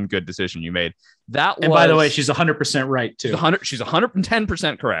the one good decision you made. And by the way, she's 100% right too. She's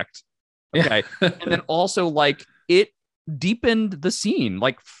 110% correct. Okay. And then also, like, it deepened the scene.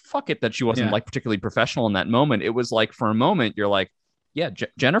 Like, fuck it that she wasn't like particularly professional in that moment. It was like, for a moment, you're like, yeah,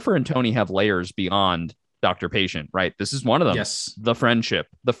 Jennifer and Tony have layers beyond Dr. Patient, right? This is one of them. Yes. The friendship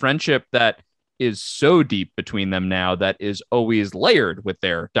that is so deep between them now, that is always layered with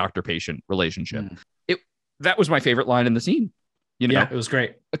their Doctor-patient relationship. That was my favorite line in the scene. Yeah, it was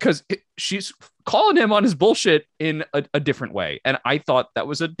great because she's calling him on his bullshit in a different way. And I thought that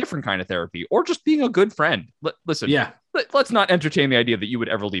was a different kind of therapy, or just being a good friend. Listen, let's not entertain the idea that you would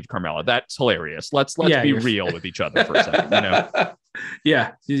ever leave Carmela. That's hilarious. Let's be real with each other for a second.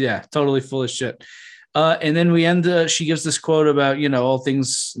 Yeah, totally full of shit. And then we end, she gives this quote about, all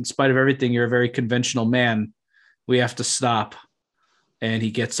things, in spite of everything, you're a very conventional man. We have to stop. And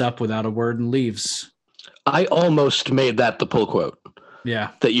he gets up without a word and leaves. I almost made that the pull quote.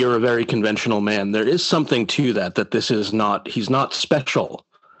 Yeah. That you're a very conventional man. There is something to that this is not, he's not special.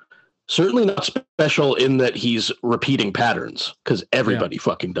 Certainly not special in that he's repeating patterns, because everybody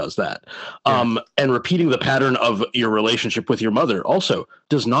fucking does that. And repeating the pattern of your relationship with your mother also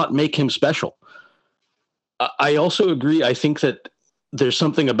does not make him special. I also agree. I think that there's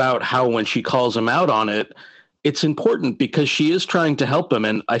something about how when she calls him out on it, it's important because she is trying to help him.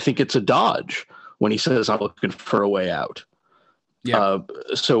 And I think it's a dodge when he says, I'm looking for a way out. Yeah.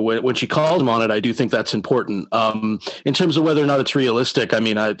 So when she calls him on it, I do think that's important. In terms of whether or not it's realistic, I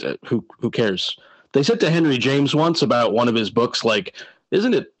mean, who cares? They said to Henry James once about one of his books, like,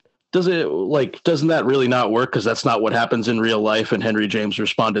 doesn't that really not work? Because that's not what happens in real life. And Henry James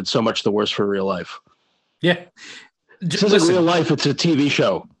responded, so much the worse for real life. Yeah. This isn't real life. It's a TV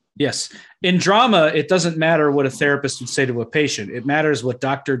show. Yes. In drama, it doesn't matter what a therapist would say to a patient. It matters what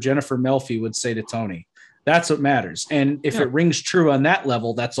Dr. Jennifer Melfi would say to Tony. That's what matters. And if it rings true on that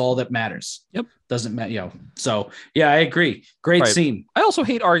level, that's all that matters. Yep. Doesn't matter. So yeah, I agree. Great scene. I also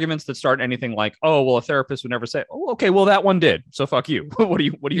hate arguments that start anything like, oh, well, a therapist would never say, oh, okay, well, that one did. So fuck you. What do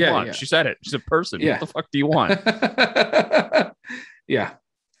you want? Yeah. She said it. She's a person. Yeah. What the fuck do you want? Yeah.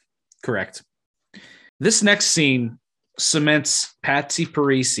 Correct. This next scene cements Patsy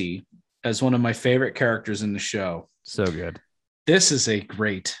Parisi as one of my favorite characters in the show. So good. This is a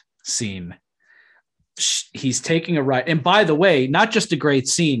great scene. He's taking a ride. And by the way, not just a great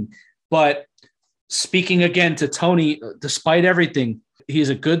scene, but speaking again to Tony, despite everything, he's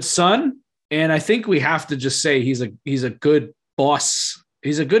a good son. And I think we have to just say he's a good boss.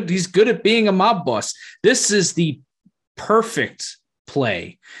 He's good at being a mob boss. This is the perfect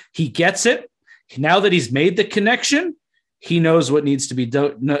play. He gets it. Now that he's made the connection, he knows what needs to be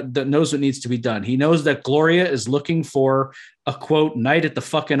done. He knows that Gloria is looking for a quote night at the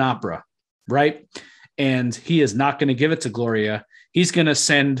fucking opera, right? And he is not going to give it to Gloria. He's going to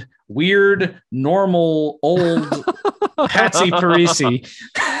send weird, normal, old Patsy Parisi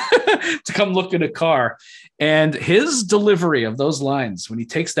to come look in a car. And his delivery of those lines when he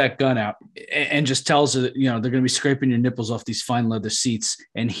takes that gun out and just tells her that, they're going to be scraping your nipples off these fine leather seats.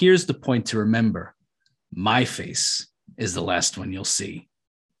 And here's the point to remember. My face is the last one you'll see,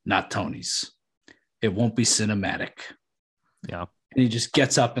 not Tony's. It won't be cinematic. Yeah. And he just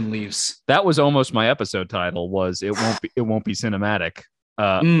gets up and leaves. That was almost my episode title. Was it won't be cinematic.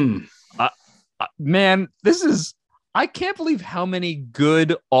 Man, I can't believe how many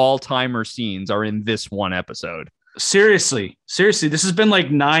good all-timer scenes are in this one episode. Seriously, this has been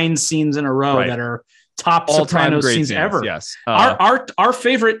like 9 scenes in a row that are top Sopranos scenes ever. Yes, our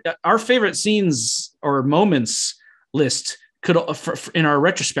favorite scenes or moments list could in our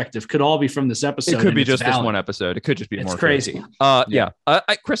retrospective could all be from this episode. It could be just this one episode. It could just be it's more crazy.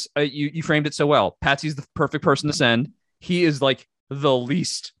 Chris, you framed it so well. Patsy's the perfect person to send. He is like the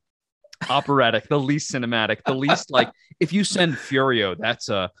least operatic, the least cinematic, the least like if you send Furio, that's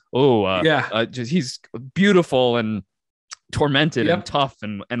he's beautiful and tormented and tough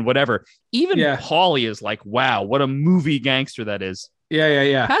and whatever. Even Paulie is like, wow, what a movie gangster that is.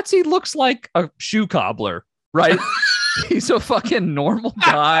 Yeah. Patsy looks like a shoe cobbler, right? He's a fucking normal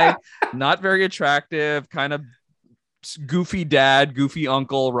guy, not very attractive, kind of goofy dad, goofy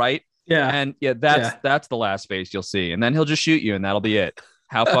uncle, right? Yeah. And that's the last face you'll see. And then he'll just shoot you and that'll be it.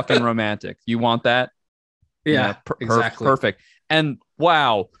 How fucking romantic. You want that? Yeah, exactly. Perfect. And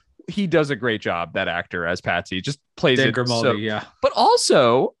wow, he does a great job, that actor as Patsy. Just plays Dan it Grimaldi, But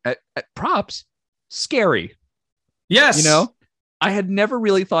also, at props, scary. Yes. I had never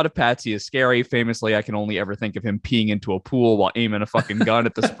really thought of Patsy as scary. Famously, I can only ever think of him peeing into a pool while aiming a fucking gun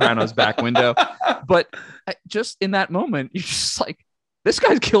at the Sopranos back window. But just in that moment, you're just like, this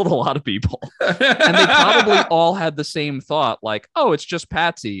guy's killed a lot of people. And they probably all had the same thought, like, oh, it's just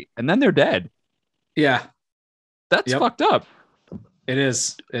Patsy. And then they're dead. Yeah. That's fucked up. It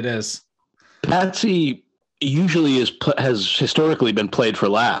is. Patsy usually has historically been played for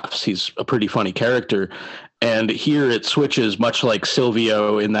laughs. He's a pretty funny character. And here it switches, much like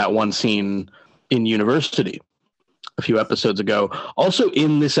Silvio in that one scene in University a few episodes ago. Also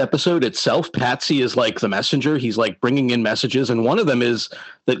in this episode itself, Patsy is like the messenger. He's like bringing in messages. And one of them is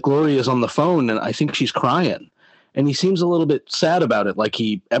that Gloria is on the phone and I think she's crying. And he seems a little bit sad about it. Like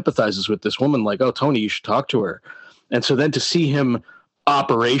he empathizes with this woman, like, oh, Tony, you should talk to her. And so then to see him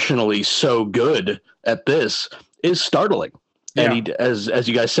operationally so good at this is startling. And he, as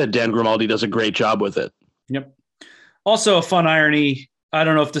you guys said, Dan Grimaldi does a great job with it. Yep. Also a fun irony. I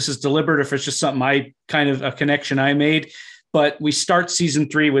don't know if this is deliberate or if it's just something a connection I made, but we start season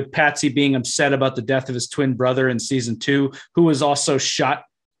 3 with Patsy being upset about the death of his twin brother in season 2, who was also shot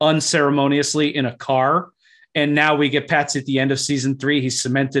unceremoniously in a car. And now we get Patsy at the end of season 3. He's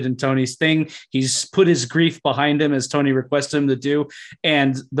cemented in Tony's thing. He's put his grief behind him as Tony requested him to do.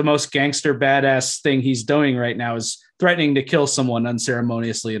 And the most gangster badass thing he's doing right now is threatening to kill someone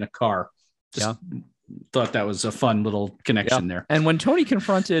unceremoniously in a car. Thought that was a fun little connection there. And when Tony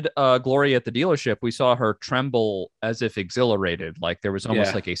confronted Gloria at the dealership, we saw her tremble as if exhilarated, like there was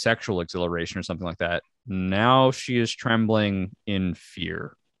almost like a sexual exhilaration or something like that. Now she is trembling in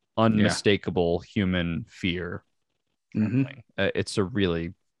fear, unmistakable human fear. It's a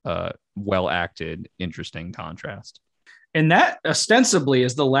really well acted, interesting contrast. And that ostensibly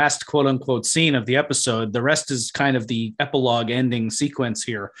is the last quote unquote scene of the episode. The rest is kind of the epilogue ending sequence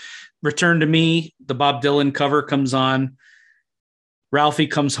here. Return to Me, the Bob Dylan cover comes on. Ralphie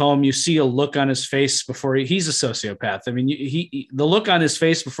comes home. You see a look on his face before he's a sociopath. I mean, the look on his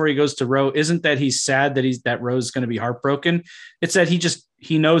face before he goes to Ro isn't that he's sad that Ro's going to be heartbroken. It's that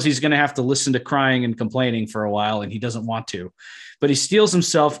he knows he's going to have to listen to crying and complaining for a while, and he doesn't want to. But he steels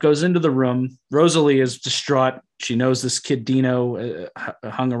himself, goes into the room. Rosalie is distraught. She knows this kid Dino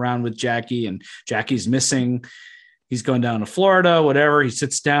hung around with Jackie, and Jackie's missing. He's going down to Florida, whatever. He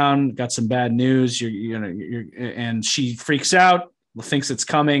sits down, got some bad news. And she freaks out. Thinks it's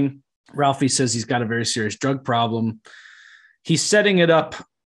coming. Ralphie says he's got a very serious drug problem. He's setting it up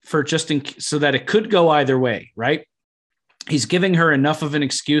for so that it could go either way, right? He's giving her enough of an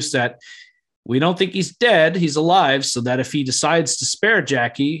excuse that we don't think he's dead. He's alive, so that if he decides to spare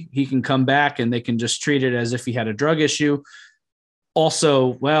Jackie, he can come back and they can just treat it as if he had a drug issue.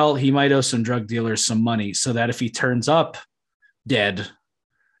 Also, well, he might owe some drug dealers some money, so that if he turns up dead,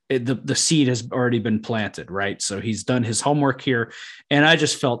 the seed has already been planted, right? So he's done his homework here. And I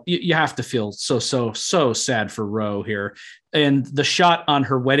just felt you have to feel so sad for Ro here. And the shot on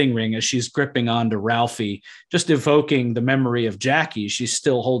her wedding ring as she's gripping onto Ralphie, just evoking the memory of Jackie. She's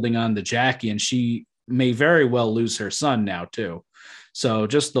still holding on to Jackie, and she may very well lose her son now too. So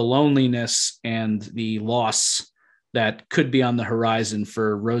just the loneliness and the loss that could be on the horizon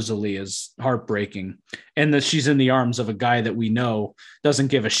for Rosalie is heartbreaking. And that she's in the arms of a guy that we know doesn't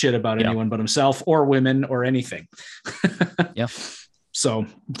give a shit about anyone but himself or women or anything. Yeah. So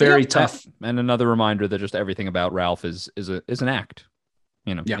very tough. And another reminder that just everything about Ralph is an act,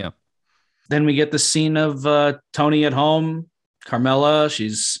 Yeah. Then we get the scene of Tony at home. Carmela,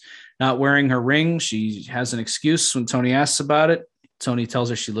 she's not wearing her ring. She has an excuse when Tony asks about it. Tony tells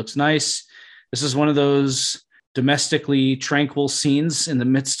her she looks nice. This is one of those domestically tranquil scenes in the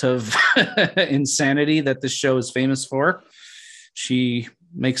midst of insanity that this show is famous for. She's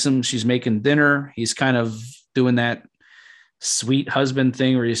making dinner. He's kind of doing that sweet husband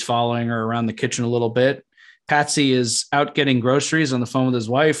thing where he's following her around the kitchen a little bit. Patsy is out getting groceries on the phone with his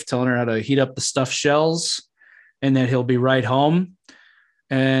wife, telling her how to heat up the stuffed shells and that he'll be right home.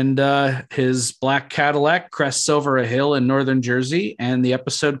 And his black Cadillac crests over a hill in northern Jersey, and the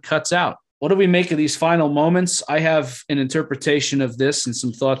episode cuts out. What do we make of these final moments? I have an interpretation of this and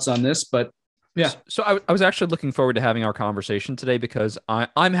some thoughts on this, but yeah. So I was actually looking forward to having our conversation today because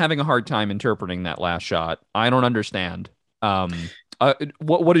I'm having a hard time interpreting that last shot. I don't understand.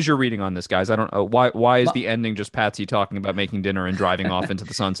 What is your reading on this, guys? I don't know. Why is the ending just Patsy talking about making dinner and driving off into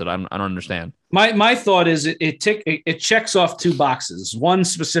the sunset? I don't understand. My thought is it checks off two boxes, one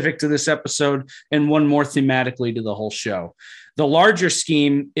specific to this episode and one more thematically to the whole show. The larger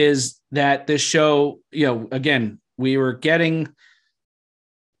scheme is that this show, again, we were getting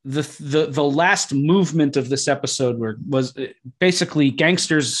the last movement of this episode was basically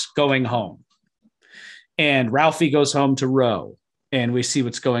gangsters going home, and Ralphie goes home to Ro, and we see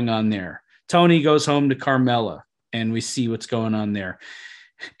what's going on there. Tony goes home to Carmela, and we see what's going on there.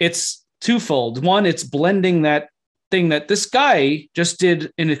 It's twofold. One, it's blending that thing that this guy just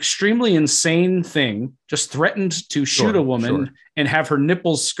did an extremely insane thing, just threatened to shoot a woman and have her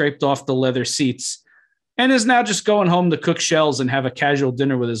nipples scraped off the leather seats, and is now just going home to cook shells and have a casual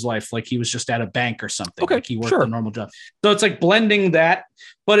dinner with his wife like he was just at a bank or something. Okay, like he worked a normal job. So it's like blending that,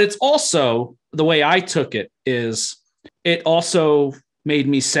 but it's also, the way I took it is it also made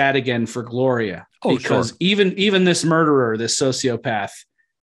me sad again for Gloria, because even this murderer, this sociopath,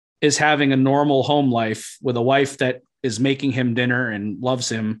 is having a normal home life with a wife that is making him dinner and loves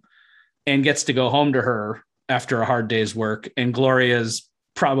him and gets to go home to her after a hard day's work. And Gloria's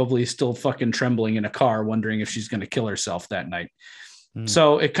probably still fucking trembling in a car, wondering if she's going to kill herself that night.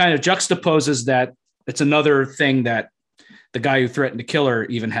 So it kind of juxtaposes that. It's another thing that the guy who threatened to kill her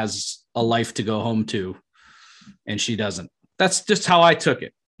even has a life to go home to, and she doesn't. That's just how I took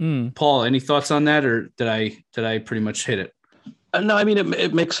it. Paul, any thoughts on that, or did I pretty much hit it? No, I mean,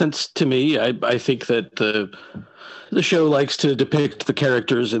 it makes sense to me. I think that the show likes to depict the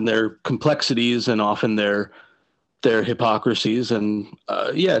characters and their complexities and often their hypocrisies. And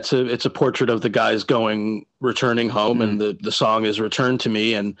it's a portrait of the guys returning home, and the song is "Return to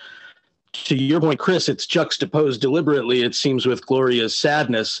Me." And to your point, Chris, it's juxtaposed deliberately, it seems, with Gloria's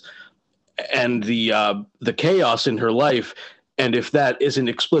sadness and the chaos in her life. And if that isn't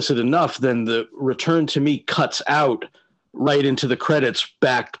explicit enough, then the "Return to Me" cuts out right into the credits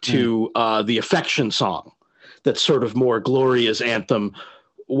back to the affection song. That's sort of more Gloria's anthem,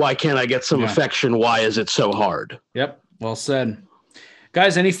 why can't I get some affection? Why is it so hard? Yep. Well said.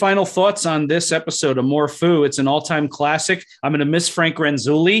 Guys, any final thoughts on this episode of More Fu? It's an all-time classic. I'm going to miss Frank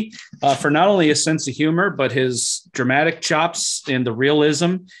Renzulli for not only his sense of humor, but his dramatic chops and the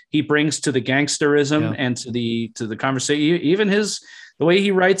realism he brings to the gangsterism and to the conversation. Even the way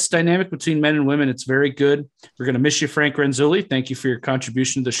he writes dynamic between men and women, it's very good. We're going to miss you, Frank Renzulli. Thank you for your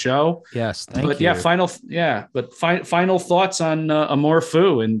contribution to the show. Yes, thank you. Final thoughts on Amor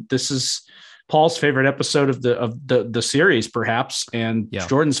Fu, and this is Paul's favorite episode of the series, perhaps, and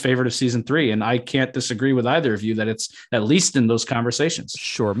Jordan's favorite of season 3. And I can't disagree with either of you that it's at least in those conversations.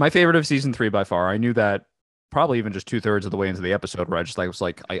 Sure. My favorite of season 3 by far. I knew that probably even just 2/3 of the way into the episode, where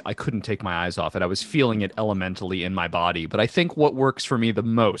I couldn't take my eyes off it. I was feeling it elementally in my body. But I think what works for me the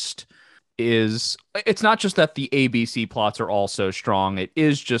most is it's not just that the ABC plots are all so strong. It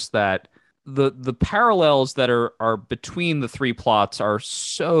is just that the parallels that are between the 3 plots are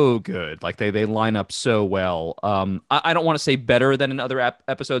so good. Like they line up so well. I don't want to say better than in other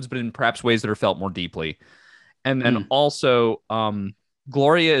episodes, but in perhaps ways that are felt more deeply. And then also,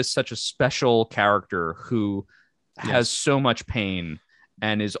 Gloria is such a special character who has so much pain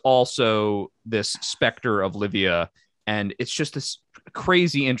and is also this specter of Livia. And it's just this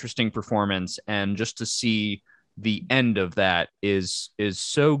crazy, interesting performance. And just to see the end of that is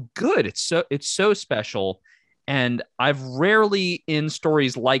so good. It's so special. And I've rarely in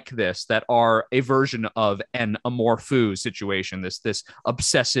stories like this that are a version of an Amor Fu situation, this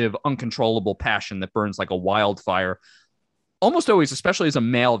obsessive, uncontrollable passion that burns like a wildfire. Almost always, especially as a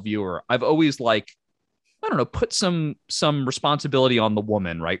male viewer, I've always put some responsibility on the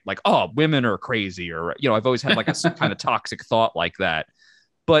woman, right? Like, oh, women are crazy, or, I've always had like a kind of toxic thought like that.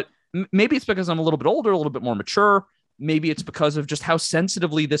 But maybe it's because I'm a little bit older, a little bit more mature. Maybe it's because of just how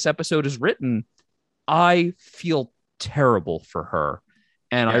sensitively this episode is written. I feel terrible for her,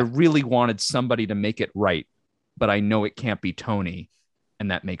 and I really wanted somebody to make it right, but I know it can't be Tony, and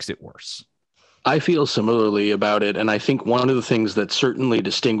that makes it worse. I feel similarly about it, and I think one of the things that certainly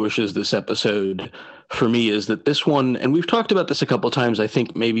distinguishes this episode for me is that this one, and we've talked about this a couple of times, I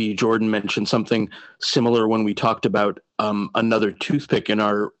think maybe Jordan mentioned something similar when we talked about Another Toothpick in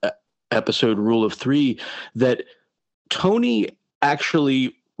our episode Rule of 3, that Tony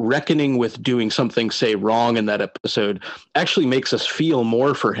actually reckoning with doing something, say, wrong in that episode actually makes us feel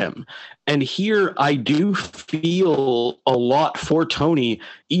more for him. And here I do feel a lot for Tony,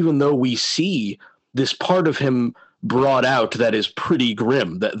 even though we see this part of him brought out that is pretty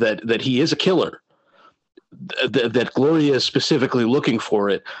grim, that he is a killer, that Gloria is specifically looking for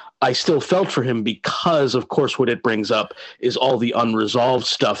it. I still felt for him because, of course, what it brings up is all the unresolved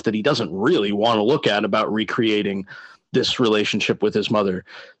stuff that he doesn't really want to look at about recreating this relationship with his mother.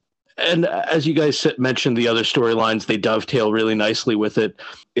 And as you guys mentioned, the other storylines, they dovetail really nicely with it.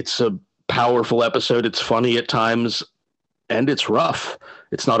 It's a powerful episode. It's funny at times, and it's rough.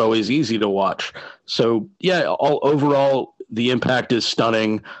 It's not always easy to watch. So, overall, the impact is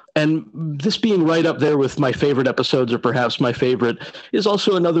stunning. And this being right up there with my favorite episodes, or perhaps my favorite, is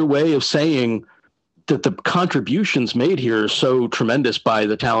also another way of saying that the contributions made here are so tremendous by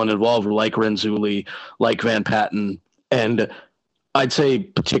the talent involved, like Renzulli, like Van Patten, and I'd say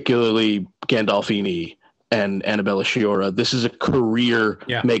particularly Gandolfini and Annabella Sciorra. This is a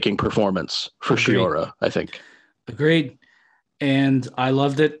career-making performance for Sciorra, I think. Agreed. And I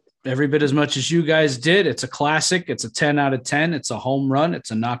loved it every bit as much as you guys did. It's a classic. It's a 10 out of 10. It's a home run.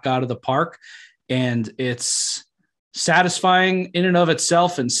 It's a knockout of the park. And it's satisfying in and of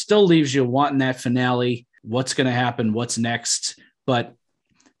itself and still leaves you wanting that finale. What's going to happen? What's next? But,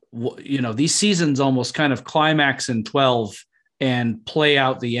 these seasons almost kind of climax in 12 and play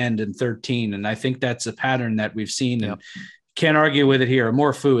out the end in 13. And I think that's a pattern that we've seen and can't argue with it here.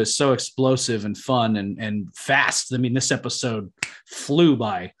 Amor Fu is so explosive and fun and fast. I mean, this episode flew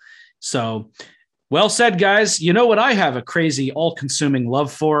by. So well said, guys. You know what I have a crazy all-consuming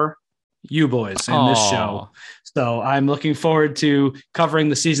love for? You boys in this show. So I'm looking forward to covering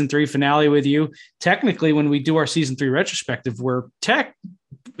the season 3 finale with you. Technically, when we do our season 3 retrospective,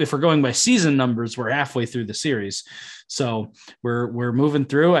 if we're going by season numbers, we're halfway through the series. So we're moving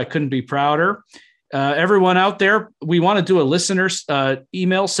through. I couldn't be prouder. Everyone out there, we want to do a listener's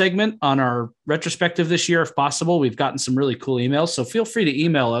email segment on our retrospective this year, if possible. We've gotten some really cool emails, so feel free to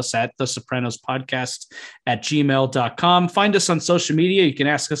email us at thesopranospodcast@gmail.com. Find us on social media. You can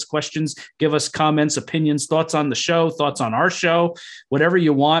ask us questions, give us comments, opinions, thoughts on the show, thoughts on our show, whatever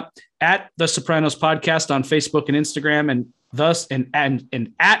you want, at The Sopranos Podcast on Facebook and Instagram, and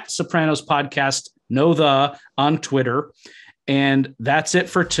at Sopranos Podcast, on Twitter. And that's it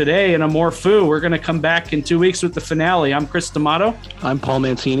for today in Amor Fu. We're going to come back in 2 weeks with the finale. I'm Chris D'Amato. I'm Paul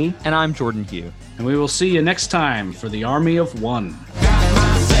Mancini. And I'm Jordan Hugh. And we will see you next time for the Army of One. Got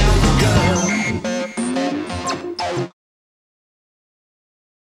myself a gun.